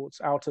news reports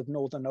out of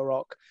northern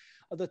Iraq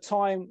at the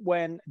time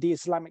when the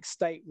Islamic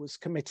State was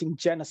committing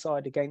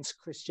genocide against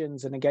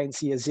Christians and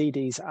against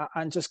Yazidis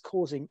and just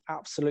causing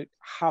absolute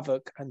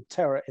havoc and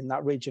terror in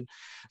that region.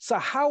 So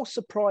how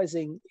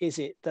surprising is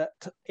it that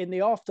in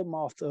the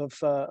aftermath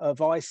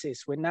of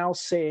ISIS, we're now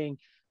seeing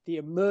the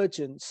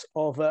emergence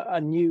of a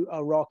new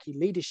Iraqi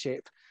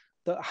leadership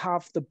that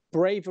have the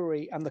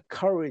bravery and the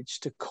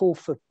courage to call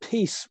for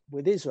peace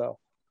with Israel?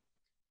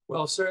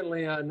 Well,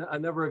 certainly a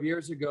number of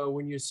years ago,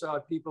 when you saw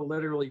people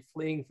literally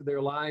fleeing for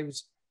their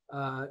lives,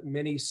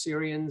 many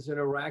Syrians and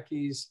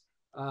Iraqis,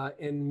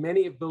 and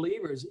many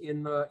believers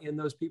in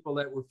those people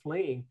that were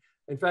fleeing.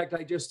 In fact,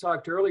 I just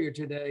talked earlier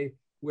today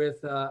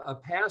with a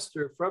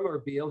pastor from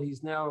Erbil.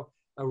 He's now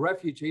a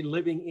refugee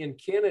living in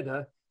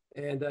Canada,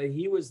 and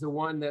he was the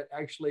one that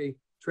actually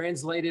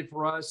translated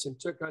for us and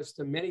took us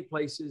to many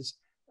places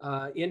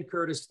in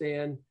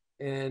Kurdistan,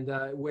 and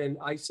when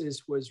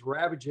ISIS was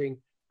ravaging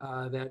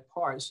that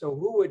part. So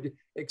who would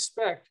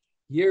expect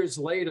years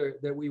later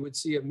that we would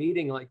see a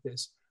meeting like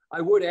this? I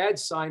would add,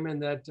 Simon,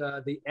 that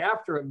the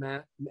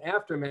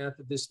aftermath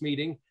of this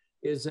meeting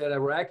is that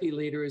Iraqi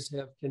leaders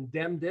have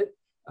condemned it,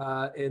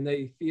 and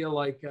they feel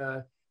like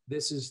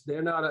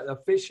they're not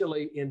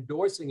officially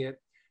endorsing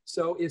it.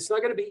 So it's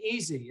not going to be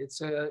easy.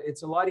 It's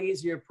a lot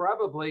easier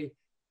probably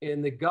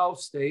in the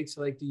Gulf states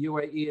like the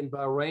UAE and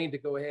Bahrain to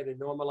go ahead and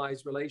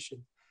normalize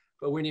relations.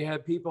 But when you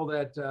have people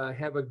that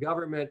have a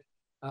government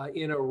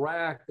in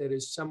Iraq that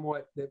is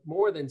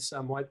more than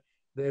somewhat,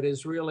 that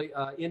is really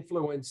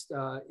influenced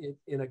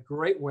in a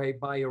great way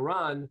by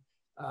Iran,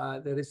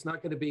 that it's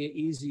not going to be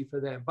easy for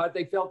them. But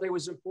they felt it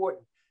was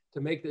important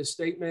to make this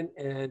statement.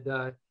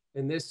 And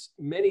this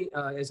many,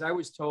 as I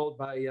was told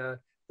by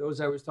those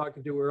I was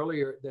talking to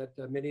earlier, that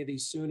many of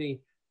these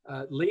Sunni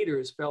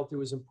leaders felt it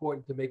was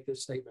important to make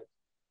this statement.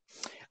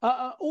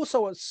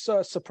 Also, what's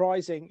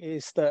surprising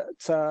is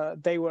that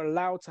they were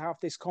allowed to have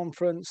this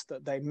conference,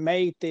 that they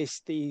made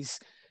these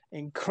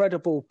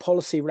incredible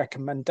policy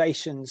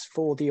recommendations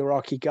for the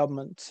Iraqi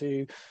government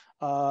to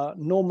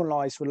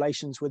normalize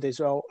relations with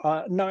Israel,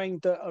 knowing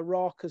that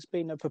Iraq has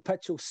been a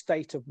perpetual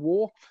state of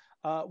war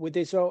with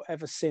Israel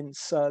ever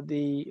since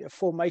the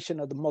formation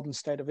of the modern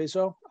state of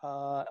Israel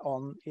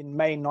in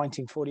May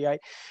 1948,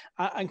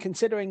 and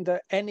considering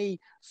that any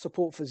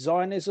support for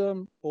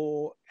Zionism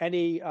or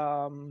any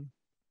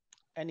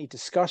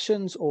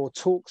discussions or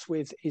talks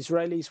with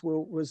Israelis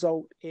will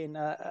result in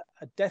a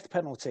death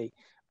penalty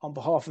on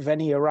behalf of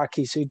any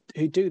Iraqis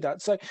who do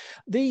that. So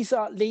these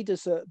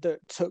leaders that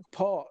took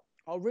part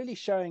are really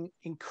showing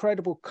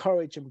incredible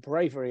courage and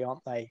bravery,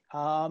 aren't they?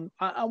 And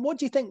what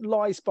do you think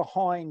lies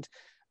behind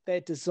their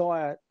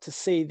desire to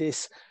see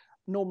this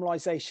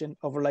normalization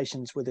of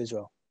relations with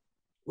Israel?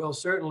 Well,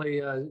 certainly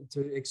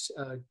to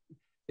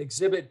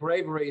exhibit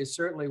bravery is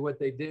certainly what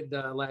they did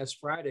last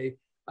Friday.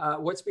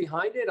 What's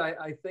behind it?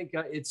 I think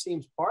it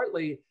seems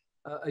partly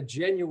a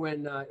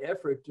genuine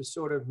effort to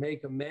sort of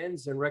make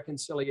amends and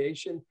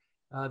reconciliation.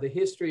 The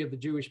history of the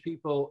Jewish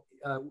people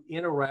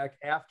in Iraq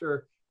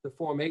after the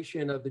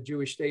formation of the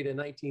Jewish state in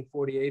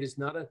 1948 is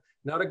not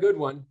a good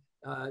one,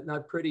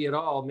 not pretty at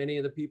all. Many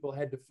of the people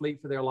had to flee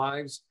for their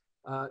lives.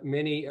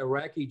 Many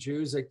Iraqi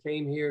Jews that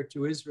came here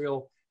to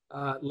Israel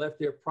left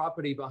their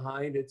property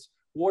behind. It's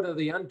one of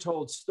the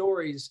untold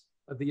stories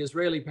of the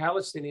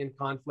Israeli-Palestinian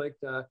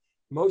conflict.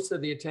 Most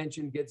of the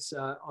attention gets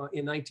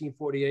in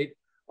 1948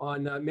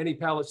 on many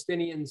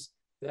Palestinians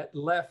that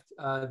left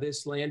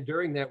this land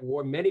during that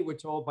war. Many were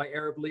told by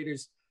Arab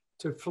leaders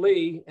to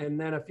flee, and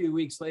then a few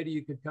weeks later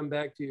you could come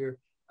back to your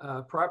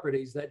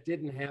properties. That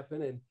didn't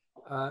happen,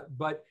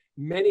 but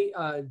many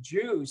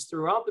Jews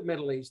throughout the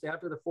Middle East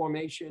after the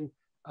formation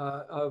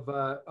of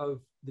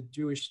the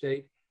Jewish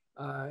state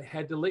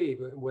had to leave,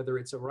 whether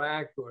it's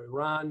Iraq or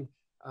Iran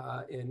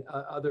and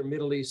other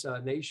Middle East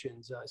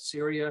nations,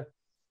 Syria.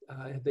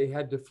 They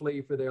had to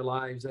flee for their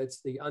lives.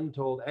 That's the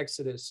untold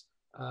exodus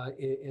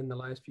in the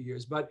last few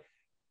years. But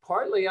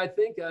partly, I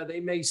think they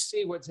may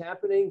see what's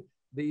happening,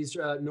 these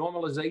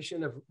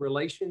normalization of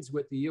relations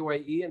with the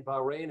UAE and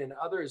Bahrain and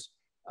others.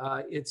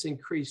 It's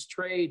increased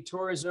trade,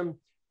 tourism.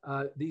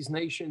 These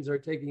nations are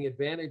taking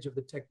advantage of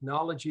the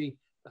technology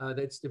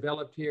that's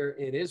developed here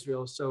in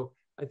Israel. So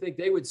I think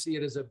they would see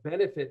it as a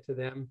benefit to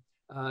them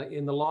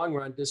in the long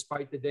run,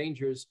 despite the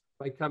dangers,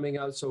 by coming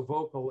out so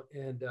vocal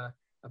and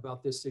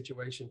about this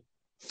situation.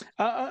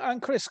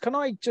 And Chris, can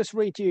I just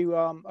read you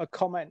a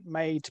comment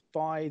made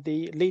by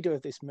the leader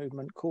of this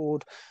movement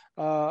called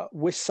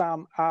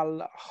Wissam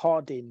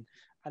al-Hardin,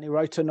 and he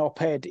wrote an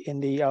op-ed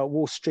in the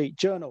Wall Street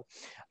Journal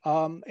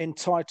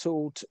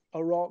entitled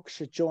 "Iraq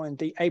should join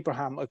the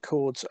Abraham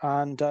Accords,"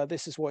 and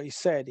this is what he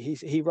said.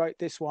 He wrote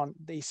this one.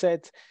 He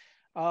said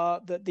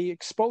that the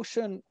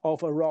expulsion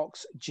of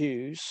Iraq's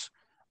Jews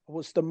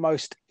was the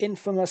most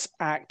infamous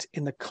act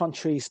in the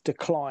country's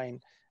decline,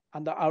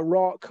 and that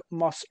Iraq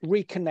must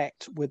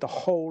reconnect with the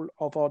whole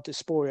of our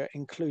diaspora,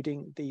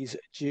 including these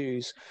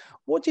Jews.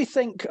 What do you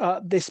think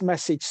this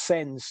message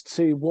sends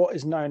to what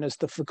is known as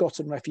the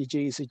forgotten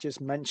refugees who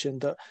just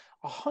mentioned, that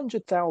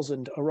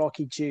 100,000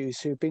 Iraqi Jews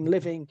who've been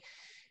living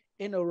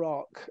in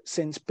Iraq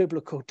since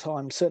biblical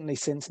times, certainly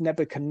since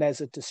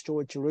Nebuchadnezzar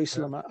destroyed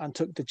Jerusalem and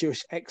took the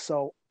Jewish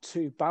exile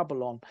to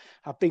Babylon,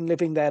 have been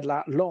living there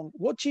that long?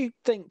 What do you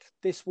think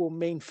this will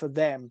mean for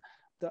them?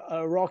 The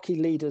Iraqi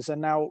leaders are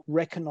now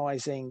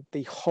recognizing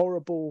the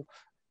horrible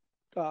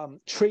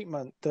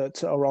treatment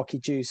that Iraqi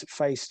Jews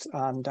faced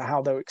and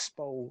how they were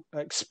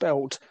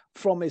expelled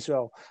from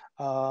Israel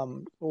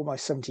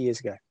almost 70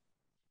 years ago.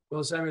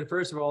 Well, Simon,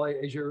 first of all,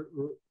 as you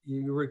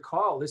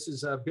recall, this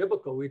is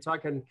biblical. We're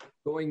talking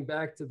going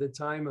back to the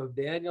time of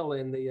Daniel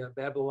and the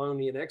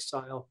Babylonian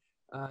exile.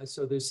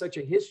 So there's such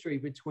a history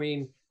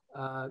between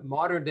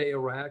modern day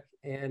Iraq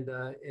and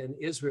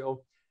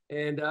Israel.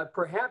 And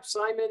perhaps,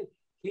 Simon,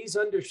 he's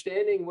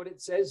understanding what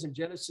it says in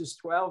Genesis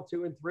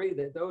 12:2-3,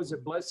 that those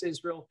that bless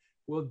Israel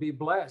will be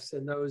blessed,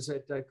 and those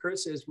that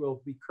curse Israel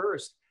will be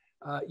cursed.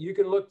 You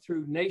can look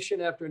through nation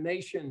after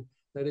nation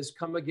that has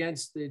come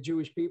against the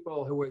Jewish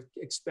people who have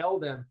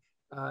expelled them.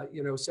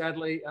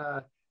 Sadly,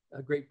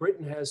 Great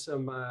Britain has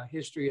some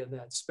history in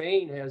that.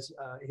 Spain has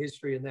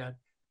history in that.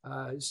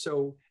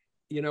 So,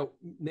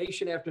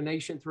 nation after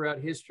nation throughout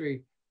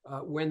history,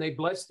 when they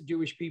bless the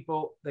Jewish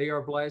people, they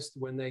are blessed.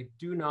 When they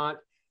do not,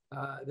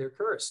 they're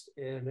cursed,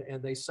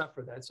 and they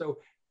suffer that. So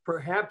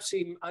perhaps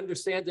he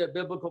understands that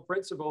biblical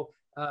principle.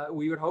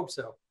 We would hope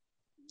so.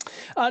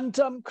 And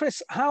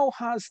Chris, how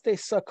has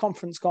this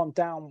conference gone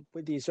down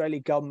with the Israeli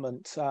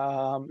government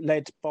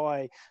led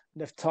by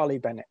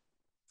Naftali Bennett?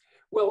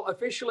 Well,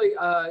 officially,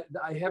 I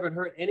haven't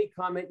heard any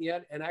comment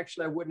yet, and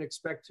actually I wouldn't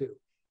expect to.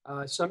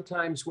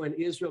 Sometimes when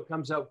Israel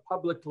comes out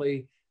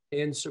publicly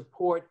in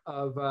support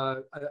of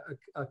a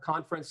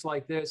conference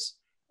like this,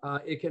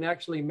 it can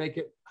actually make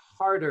it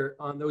harder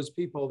on those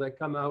people that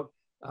come out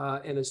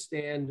in a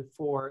stand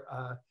for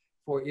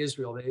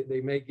Israel.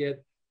 They may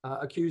get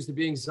accused of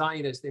being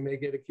Zionists. They may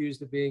get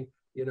accused of being,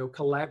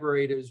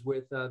 collaborators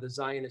with the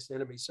Zionist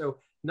enemy. So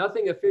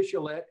nothing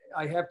official.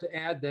 I have to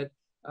add that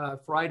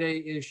Friday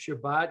is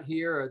Shabbat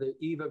here, or the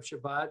eve of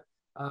Shabbat.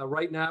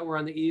 Right now, we're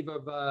on the eve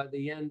of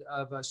the end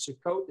of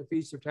Sukkot, the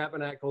Feast of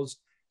Tabernacles.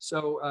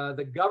 So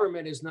the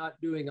government is not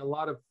doing a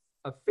lot of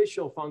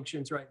official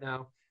functions right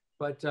now.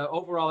 But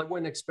overall, I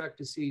wouldn't expect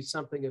to see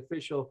something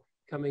official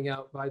coming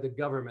out by the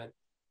government.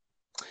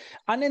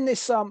 And in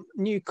this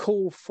new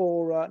call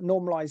for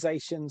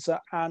normalizations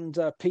and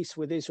peace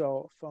with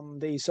Israel from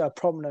these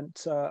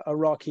prominent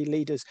Iraqi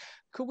leaders,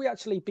 could we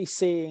actually be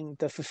seeing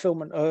the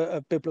fulfillment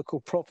of biblical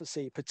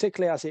prophecy,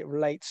 particularly as it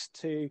relates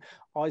to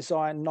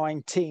Isaiah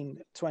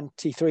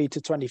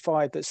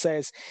 19:23-25, that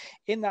says,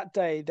 "In that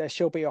day there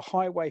shall be a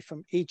highway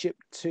from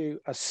Egypt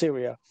to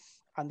Assyria,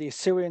 and the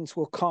Assyrians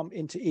will come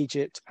into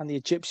Egypt, and the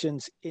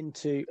Egyptians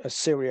into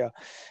Assyria,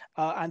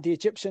 and the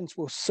Egyptians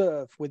will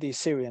serve with the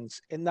Assyrians.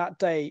 In that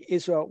day,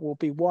 Israel will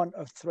be one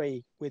of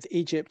three, with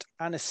Egypt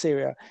and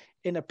Assyria,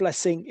 in a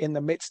blessing in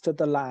the midst of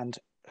the land,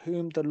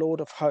 whom the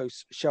Lord of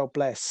hosts shall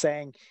bless,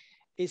 saying,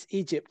 is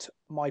Egypt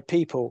my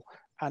people,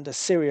 and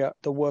Assyria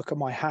the work of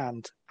my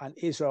hand, and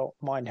Israel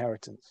my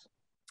inheritance?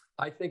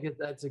 I think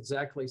that's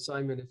exactly,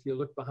 Simon. If you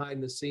look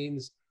behind the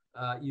scenes,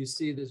 you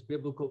see this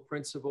biblical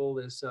principle,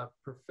 this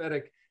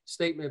prophetic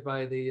statement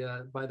by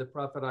the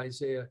prophet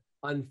Isaiah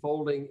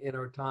unfolding in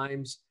our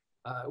times.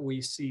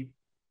 We see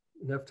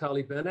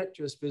Naftali Bennett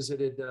just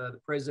visited the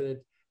president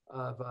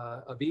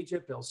of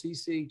Egypt,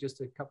 El-Sisi,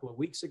 just a couple of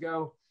weeks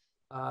ago.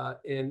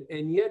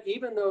 And yet,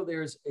 even though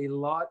there's a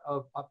lot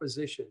of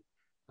opposition,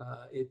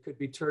 it could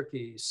be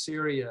Turkey,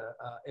 Syria,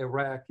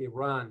 Iraq,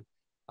 Iran,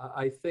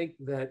 I think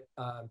that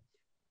how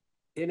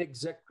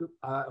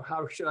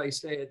should I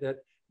say it, that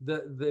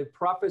the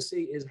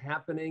prophecy is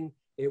happening.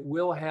 It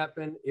will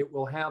happen. It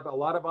will have a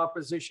lot of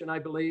opposition, I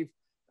believe.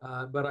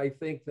 But I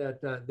think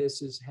that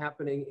this is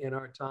happening in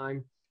our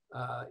time,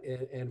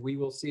 and we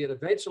will see it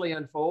eventually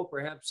unfold,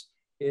 perhaps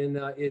in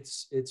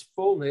its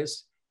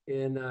fullness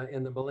in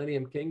the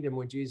Millennium Kingdom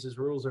when Jesus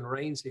rules and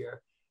reigns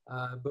here.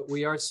 But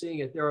we are seeing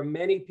it. There are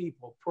many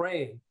people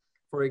praying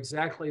for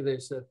exactly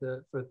this,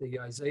 for the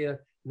Isaiah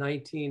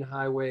 19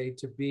 highway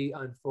to be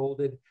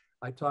unfolded.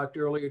 I talked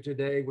earlier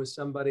today with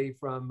somebody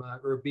from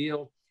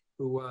Erbil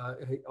who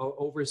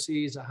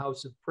oversees a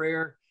house of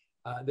prayer.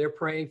 They're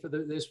praying for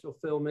this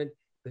fulfillment.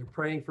 They're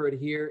praying for it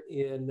here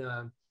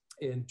in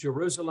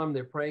Jerusalem.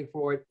 They're praying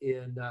for it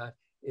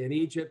in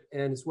Egypt,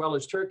 and as well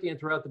as Turkey and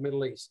throughout the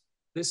Middle East.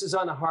 This is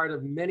on the heart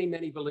of many,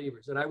 many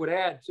believers. And I would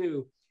add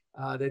too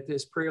that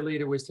this prayer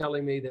leader was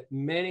telling me that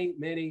many,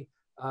 many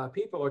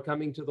people are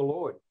coming to the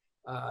Lord.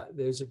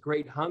 There's a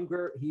great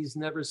hunger. He's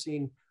never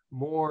seen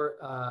more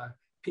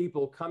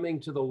people coming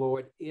to the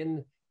Lord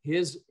in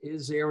his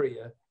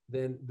area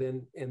than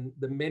in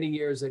the many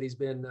years that he's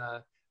been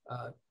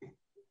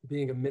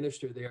being a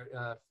minister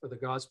there for the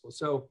gospel.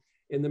 So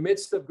in the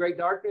midst of great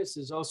darkness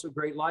is also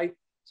great light,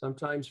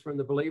 sometimes from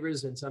the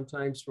believers and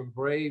sometimes from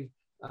brave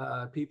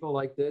people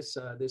like this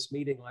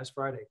meeting last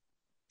Friday.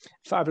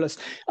 Fabulous.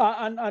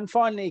 And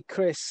finally,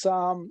 Chris,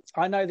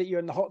 I know that you're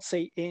in the hot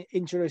seat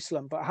in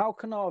Jerusalem, but how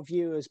can our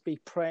viewers be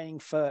praying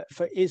for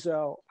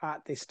Israel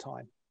at this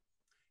time?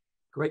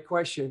 Great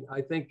question.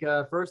 I think,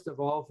 first of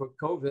all, for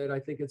COVID, I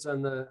think it's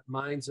on the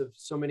minds of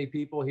so many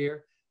people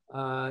here.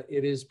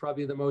 It is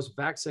probably the most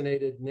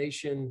vaccinated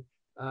nation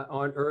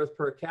on earth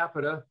per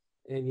capita,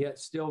 and yet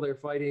still they're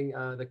fighting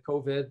the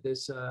COVID,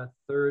 this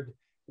third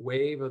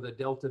wave of the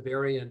Delta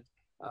variant.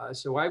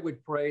 So I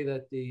would pray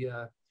that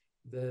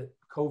the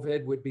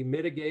COVID would be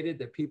mitigated,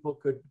 that people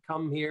could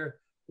come here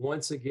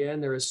once again.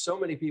 There are so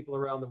many people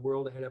around the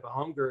world that have a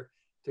hunger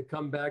to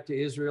come back to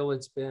Israel.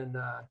 It's been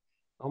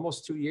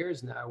almost 2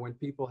 years now when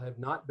people have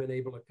not been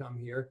able to come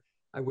here.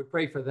 I would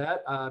pray for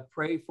that.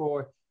 Pray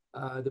for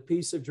the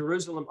peace of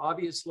Jerusalem,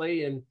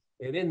 obviously, and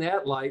in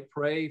that light,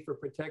 pray for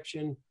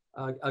protection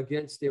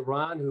against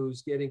Iran,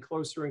 who's getting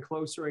closer and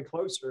closer and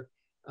closer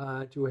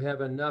to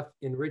have enough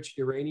enriched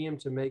uranium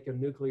to make a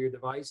nuclear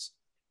device.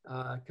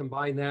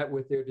 Combine that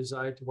with their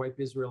desire to wipe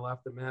Israel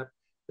off the map.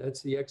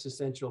 That's the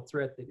existential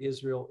threat that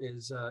Israel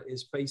is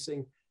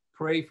facing.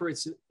 Pray for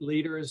its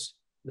leaders,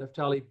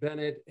 Naftali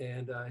Bennett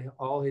and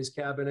all his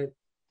cabinet,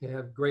 to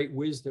have great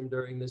wisdom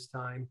during this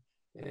time,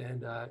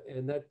 and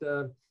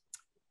that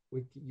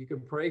you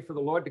can pray for the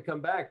Lord to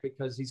come back,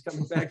 because he's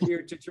coming back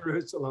here to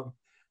Jerusalem.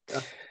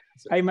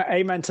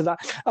 Amen to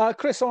that.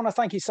 Chris, I want to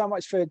thank you so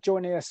much for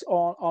joining us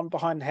on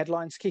Behind the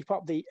Headlines. Keep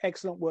up the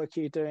excellent work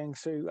you're doing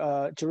through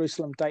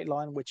Jerusalem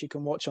Dateline, which you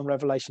can watch on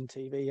Revelation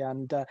TV.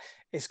 And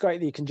it's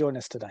great that you can join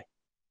us today.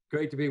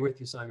 Great to be with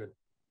you, Simon.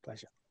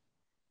 Pleasure.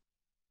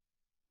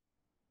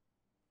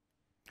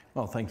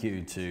 Well, thank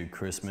you to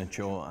Chris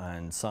Mitchell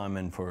and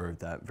Simon for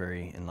that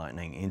very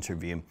enlightening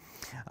interview.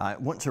 I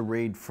want to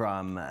read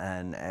from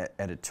an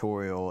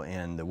editorial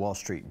in the Wall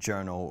Street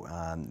Journal.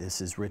 This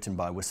is written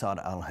by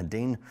Wasad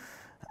Al-Hadin.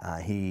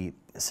 He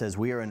says,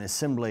 "We are an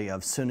assembly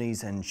of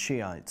Sunnis and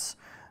Shiites,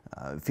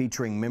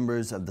 featuring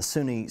members of the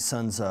Sunni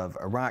Sons of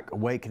Iraq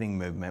Awakening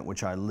movement,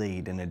 which I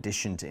lead, in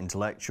addition to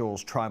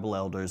intellectuals, tribal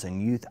elders,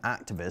 and youth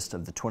activists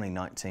of the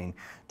 2019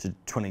 to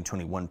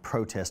 2021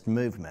 protest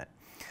movement.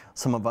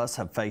 Some of us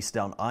have faced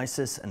down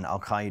ISIS and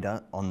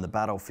Al-Qaeda on the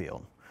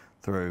battlefield.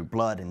 Through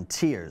blood and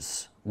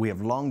tears, we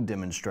have long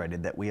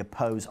demonstrated that we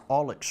oppose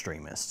all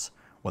extremists,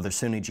 whether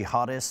Sunni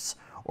jihadists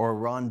or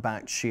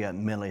Iran-backed Shia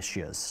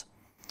militias.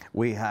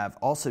 We have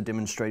also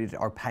demonstrated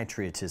our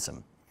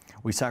patriotism.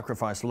 We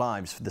sacrifice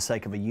lives for the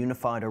sake of a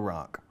unified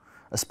Iraq,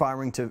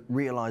 aspiring to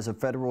realize a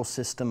federal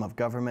system of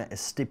government as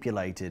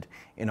stipulated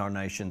in our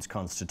nation's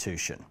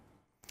constitution.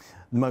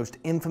 The most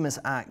infamous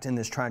act in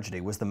this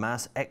tragedy was the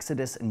mass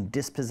exodus and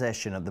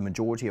dispossession of the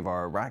majority of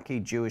our Iraqi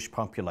Jewish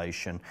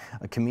population,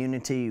 a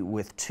community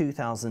with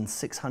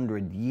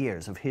 2,600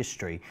 years of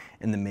history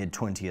in the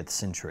mid-20th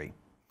century.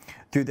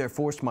 Through their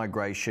forced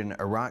migration,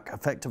 Iraq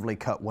effectively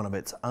cut one of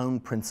its own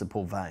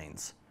principal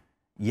veins.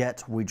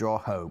 Yet we draw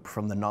hope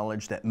from the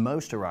knowledge that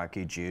most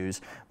Iraqi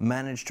Jews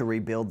managed to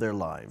rebuild their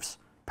lives,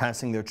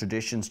 passing their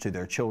traditions to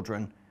their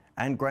children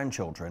and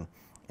grandchildren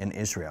in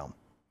Israel.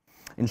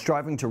 In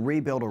striving to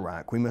rebuild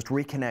Iraq, we must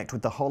reconnect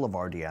with the whole of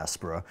our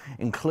diaspora,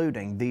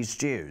 including these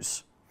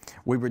Jews.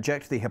 We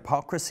reject the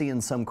hypocrisy in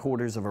some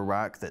quarters of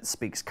Iraq that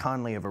speaks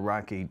kindly of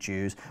Iraqi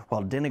Jews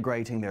while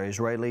denigrating their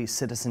Israeli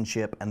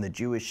citizenship and the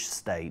Jewish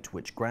state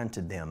which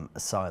granted them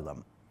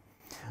asylum.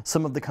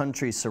 Some of the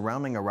countries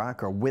surrounding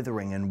Iraq are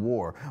withering in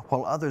war,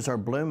 while others are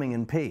blooming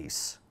in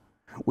peace.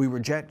 We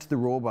reject the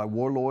rule by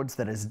warlords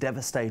that has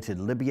devastated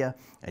Libya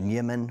and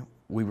Yemen.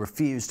 We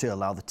refuse to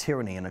allow the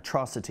tyranny and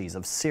atrocities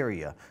of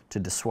Syria to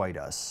dissuade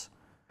us.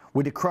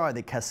 We decry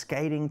the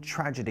cascading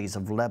tragedies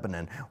of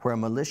Lebanon, where a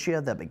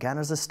militia that began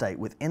as a state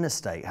within a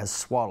state has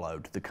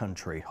swallowed the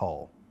country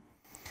whole.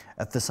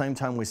 At the same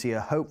time, we see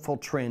a hopeful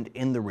trend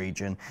in the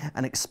region,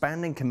 an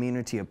expanding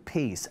community of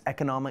peace,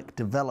 economic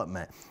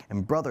development,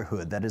 and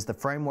brotherhood that is the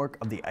framework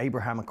of the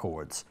Abraham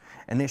Accords,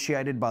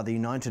 initiated by the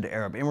United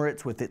Arab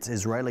Emirates with its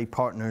Israeli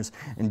partners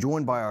and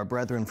joined by our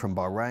brethren from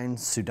Bahrain,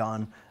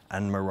 Sudan,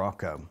 and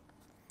Morocco.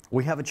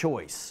 We have a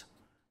choice: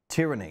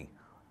 tyranny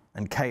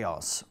and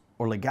chaos,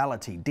 or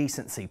legality,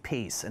 decency,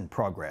 peace, and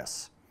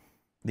progress.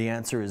 The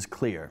answer is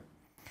clear.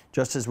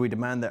 Just as we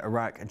demand that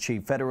Iraq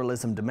achieve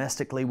federalism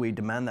domestically, we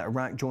demand that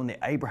Iraq join the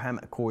Abraham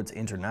Accords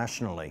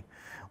internationally.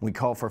 We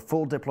call for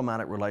full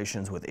diplomatic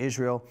relations with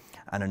Israel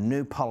and a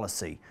new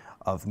policy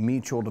of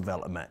mutual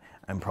development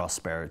and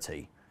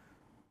prosperity.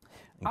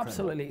 Incredible.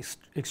 Absolutely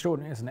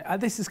extraordinary, isn't it?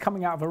 This is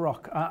coming out of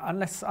Iraq. And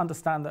let's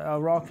understand that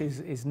Iraq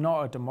is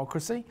not a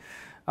democracy.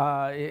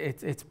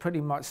 It's pretty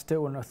much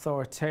still an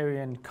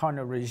authoritarian kind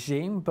of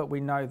regime, but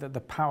we know that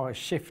the power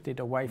shifted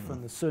away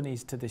from the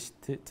Sunnis to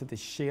the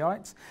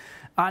Shiites.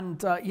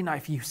 And, you know,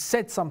 if you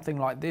said something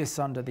like this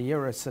under the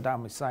era of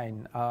Saddam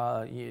Hussein,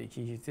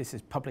 this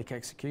is public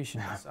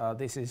executions,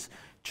 this is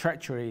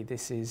treachery,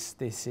 this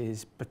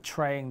is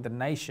betraying the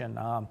nation,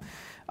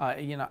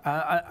 you know,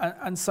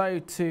 and so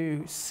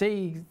to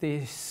see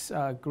this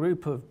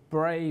group of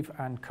brave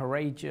and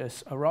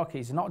courageous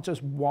Iraqis, not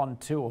just 1,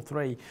 2, or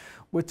 3,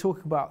 we're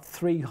talking about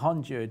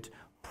 300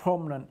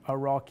 prominent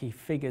Iraqi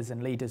figures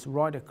and leaders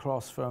right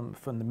across from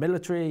the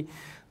military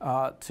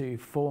to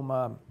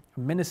former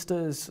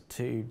ministers,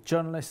 to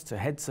journalists, to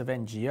heads of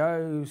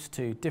NGOs,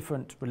 to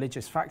different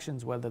religious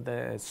factions, whether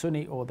they're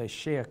Sunni or they're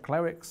Shia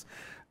clerics,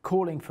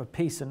 calling for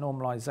peace and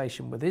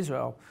normalization with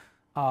Israel.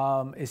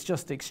 It's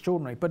just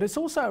extraordinary. But it's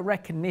also a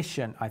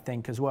recognition, I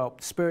think, as well,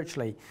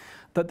 spiritually,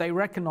 that they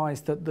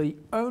recognize that the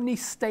only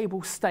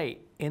stable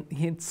state in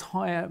the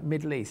entire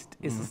Middle East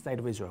is the state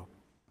of Israel.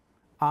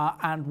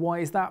 And why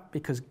is that?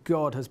 Because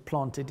God has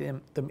planted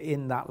them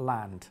in that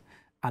land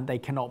and they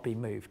cannot be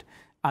moved.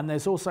 And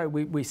there's also,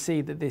 we see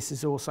that this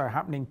is also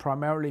happening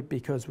primarily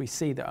because we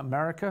see that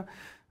America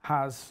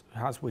has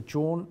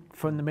withdrawn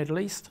from the Middle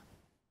East,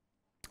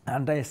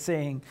 and they're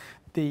seeing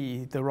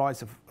the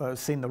rise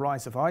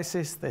of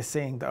ISIS. They're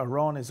seeing that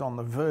Iran is on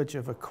the verge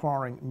of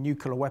acquiring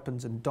nuclear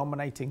weapons and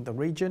dominating the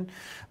region.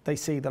 They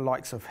see the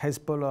likes of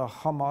Hezbollah,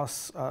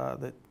 Hamas,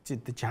 the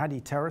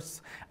jihadi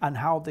terrorists, and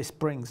how this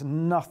brings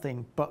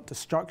nothing but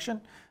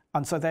destruction.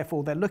 And so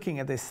therefore they're looking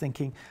at this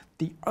thinking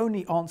the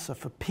only answer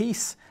for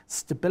peace,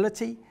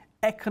 stability,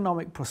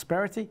 economic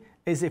prosperity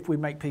is if we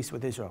make peace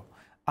with Israel.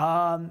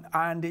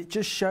 And it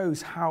just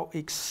shows how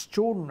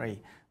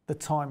extraordinary the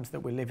times that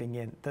we're living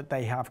in, that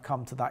they have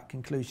come to that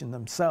conclusion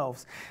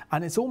themselves.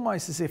 And it's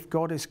almost as if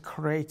God is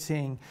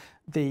creating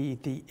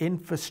the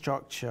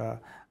infrastructure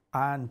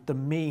and the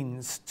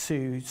means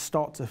to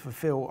start to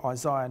fulfill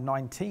Isaiah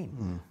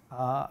 19,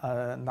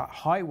 and that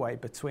highway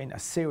between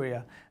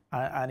Assyria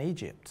and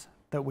Egypt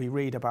that we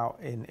read about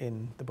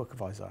in the book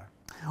of Isaiah.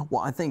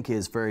 What I think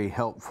is very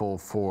helpful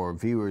for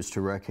viewers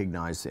to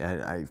recognize,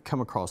 I've come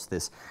across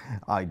this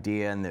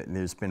idea, and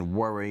there's been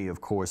worry,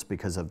 of course,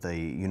 because of the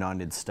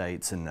United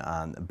States and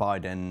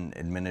Biden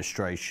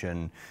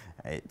administration,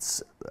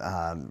 its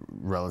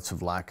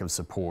relative lack of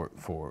support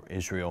for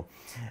Israel.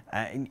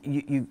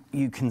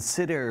 You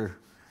consider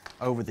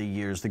over the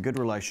years the good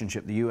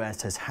relationship the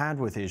U.S. has had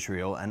with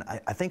Israel, and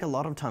I think a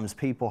lot of times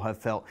people have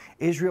felt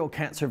Israel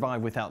can't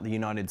survive without the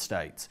United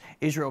States.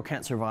 Israel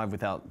can't survive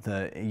without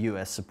the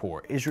U.S.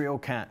 support. Israel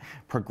can't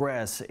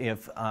progress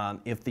if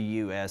the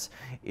U.S.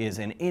 is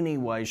in any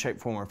way,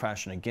 shape, form, or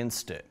fashion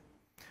against it.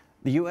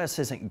 The U.S.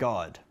 isn't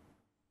God,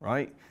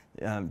 right?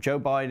 Joe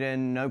Biden,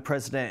 no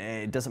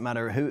president, it doesn't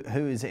matter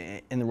who is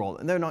in the role.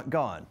 They're not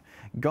God.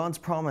 God's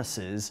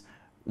promises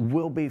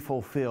will be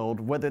fulfilled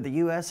whether the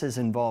U.S. is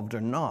involved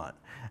or not.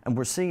 And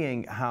we're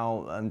seeing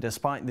how,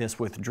 despite this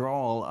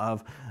withdrawal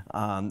of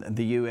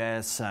the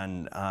U.S.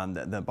 and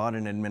the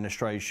Biden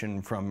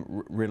administration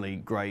from really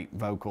great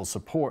vocal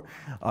support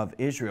of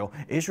Israel,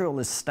 Israel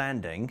is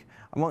standing,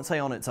 I won't say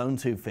on its own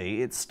 2 feet,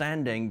 it's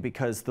standing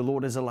because the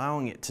Lord is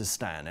allowing it to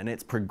stand, and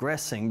it's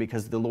progressing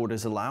because the Lord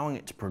is allowing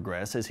it to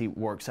progress as He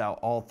works out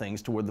all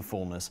things toward the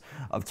fullness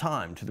of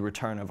time, to the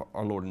return of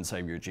our Lord and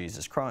Savior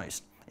Jesus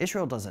Christ.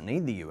 Israel doesn't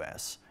need the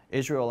U.S.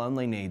 Israel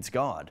only needs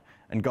God.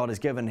 And God has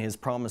given his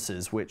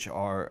promises, which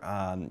are,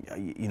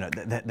 you know,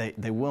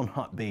 they will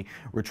not be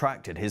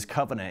retracted. His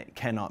covenant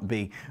cannot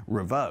be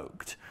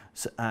revoked.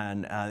 So,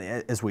 and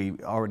as we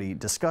already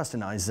discussed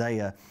in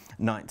Isaiah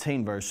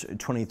 19, verse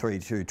 23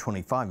 through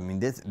 25, I mean,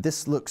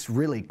 this looks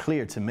really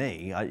clear to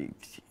me.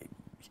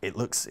 It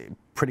looks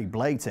pretty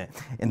blatant.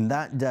 In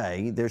that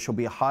day, there shall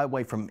be a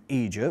highway from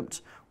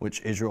Egypt,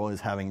 which Israel is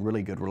having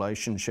really good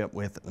relationship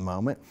with at the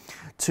moment,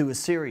 to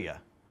Assyria.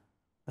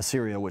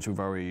 Assyria, which we've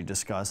already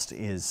discussed,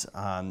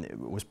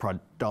 was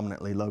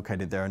predominantly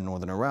located there in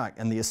northern Iraq.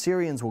 And the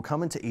Assyrians will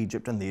come into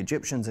Egypt and the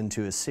Egyptians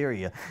into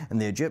Assyria,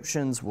 and the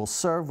Egyptians will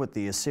serve with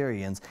the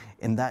Assyrians.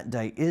 In that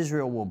day,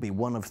 Israel will be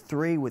one of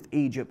three with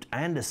Egypt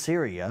and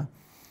Assyria,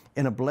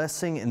 in a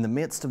blessing in the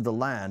midst of the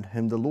land,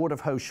 whom the Lord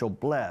of hosts shall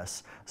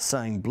bless,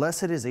 saying,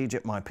 Blessed is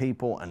Egypt, my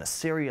people, and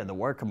Assyria, the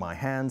work of my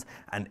hands,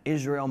 and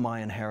Israel,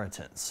 my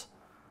inheritance.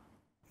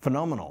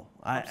 Phenomenal.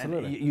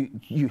 Absolutely.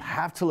 You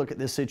have to look at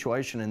this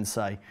situation and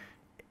say,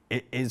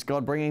 is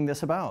God bringing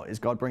this about? Is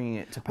God bringing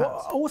it to pass?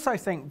 Well, I also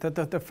think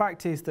that the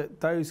fact is that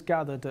those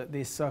gathered at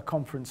this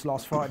conference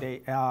last Friday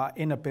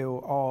in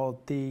Erbil are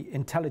the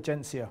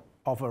intelligentsia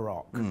of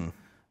Iraq.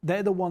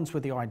 They're the ones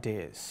with the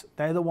ideas.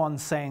 They're the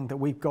ones saying that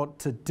we've got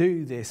to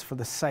do this for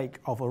the sake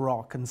of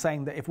Iraq, and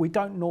saying that if we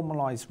don't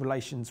normalize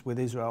relations with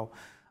Israel,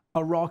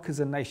 Iraq as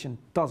a nation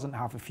doesn't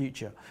have a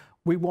future.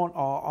 We want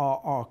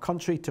our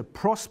country to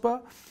prosper.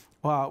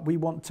 We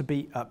want to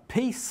be at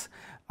peace.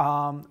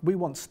 We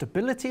want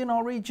stability in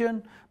our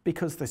region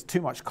because there's too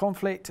much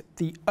conflict.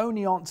 The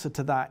only answer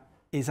to that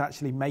is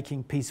actually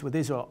making peace with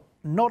Israel,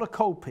 not a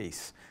cold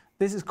peace.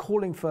 This is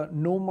calling for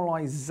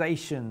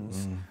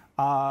normalizations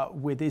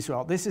with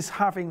Israel. This is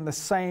having the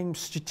same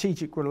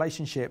strategic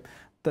relationship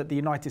that the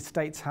United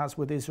States has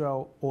with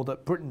Israel, or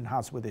that Britain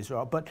has with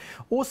Israel. But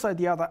also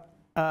the other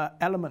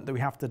element that we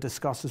have to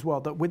discuss as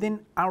well, that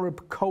within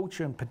Arab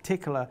culture in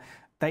particular,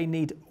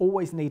 they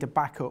always need a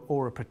backer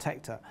or a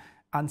protector.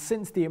 And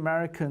since the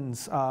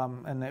Americans,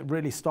 and it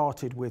really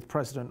started with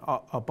President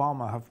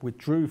Obama, have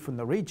withdrew from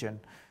the region,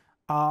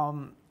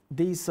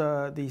 these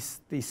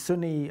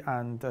Sunni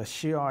and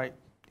Shiite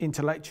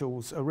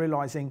intellectuals are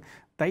realizing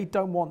they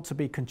don't want to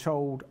be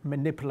controlled,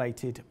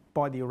 manipulated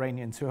by the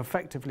Iranians, who are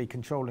effectively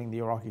controlling the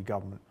Iraqi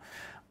government.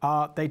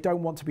 They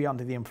don't want to be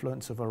under the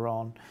influence of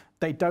Iran.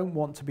 They don't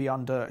want to be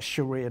under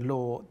Sharia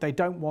law. They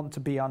don't want to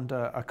be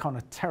under a kind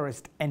of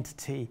terrorist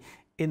entity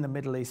in the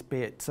Middle East,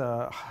 be it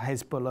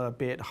Hezbollah,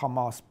 be it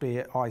Hamas, be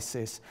it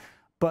ISIS.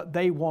 But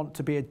they want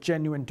to be a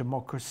genuine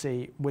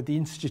democracy with the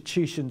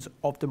institutions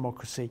of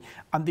democracy.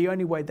 And the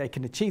only way they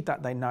can achieve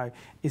that, they know,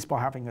 is by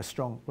having a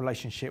strong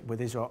relationship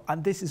with Israel.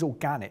 And this is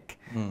organic.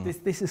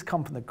 This has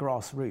come from the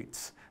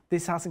grassroots.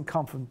 This hasn't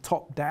come from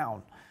top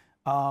down.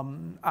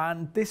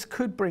 And this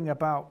could bring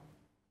about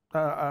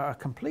a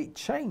complete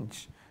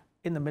change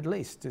in the Middle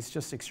East. It's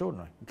just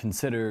extraordinary.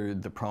 Consider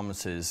the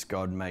promises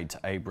God made to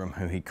Abram,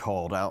 who he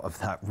called out of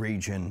that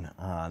region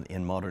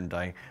in modern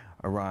day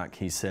Iraq.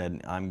 He said,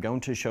 I'm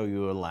going to show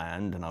you a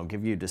land and I'll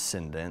give you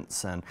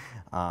descendants, and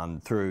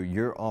through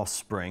your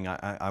offspring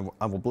I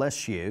will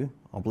bless you.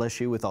 I'll bless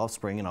you with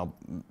offspring, and I'll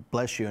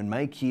bless you and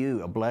make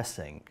you a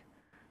blessing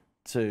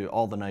to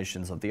all the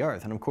nations of the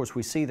earth. And of course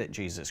we see that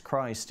Jesus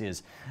Christ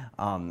is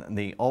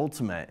the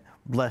ultimate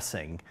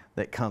blessing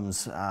that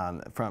comes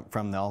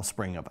from the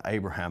offspring of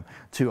Abraham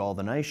to all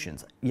the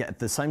nations. Yet at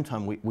the same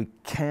time we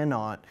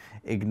cannot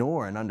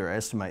ignore and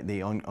underestimate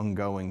the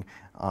ongoing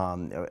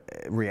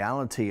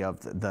reality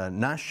of the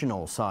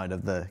national side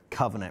of the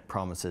covenant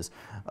promises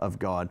of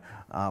God,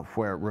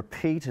 where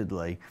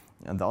repeatedly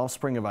the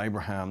offspring of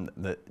Abraham,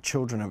 the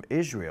children of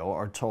Israel,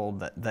 are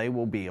told that they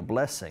will be a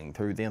blessing.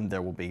 Through them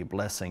there will be a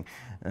blessing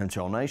to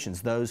all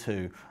nations. Those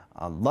who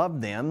love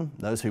them,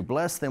 those who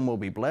bless them will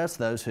be blessed.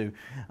 Those who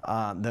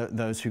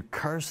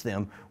curse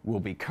them will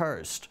be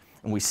cursed.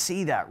 And we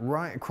see that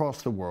right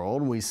across the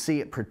world. We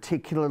see it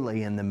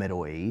particularly in the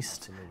Middle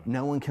East. Absolutely.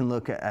 No one can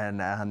look at,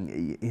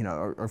 and you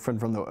know, our friend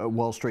from the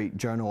Wall Street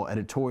Journal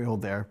editorial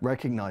there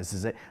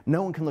recognizes it.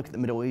 No one can look at the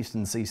Middle East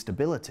and see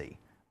stability,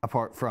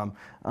 apart from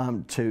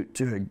to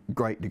a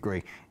great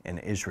degree in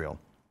Israel.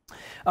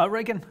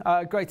 Regan,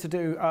 great to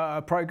do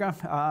a programme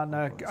and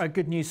a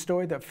good news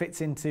story that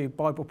fits into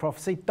Bible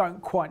prophecy.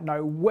 Don't quite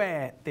know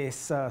where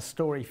this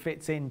story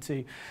fits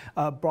into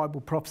Bible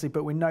prophecy,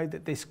 but we know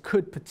that this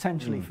could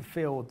potentially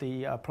fulfill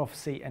the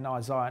prophecy in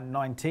Isaiah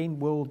 19.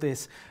 Will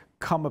this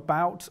come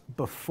about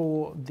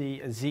before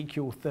the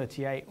Ezekiel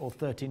 38 or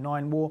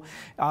 39 war?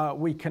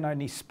 We can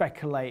only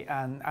speculate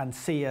and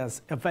see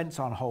as events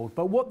unfold.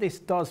 But what this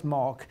does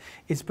mark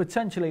is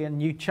potentially a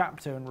new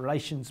chapter in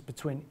relations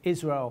between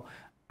Israel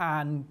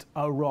and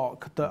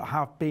Iraq that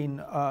have been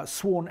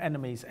sworn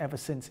enemies ever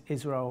since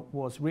Israel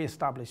was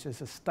re-established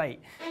as a state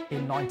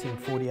in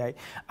 1948.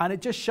 And it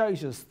just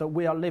shows us that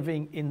we are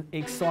living in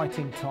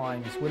exciting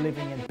times. We're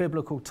living in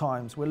biblical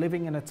times. We're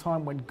living in a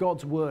time when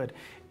God's word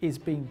is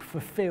being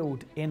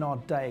fulfilled in our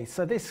day.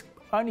 So this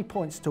only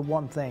points to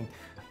one thing: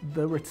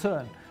 the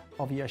return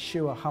of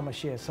Yeshua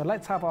HaMashiach. So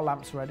let's have our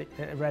lamps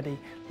ready.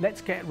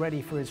 Let's get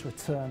ready for his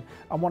return.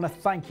 I want to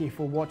thank you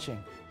for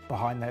watching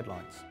Behind the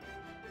Headlines.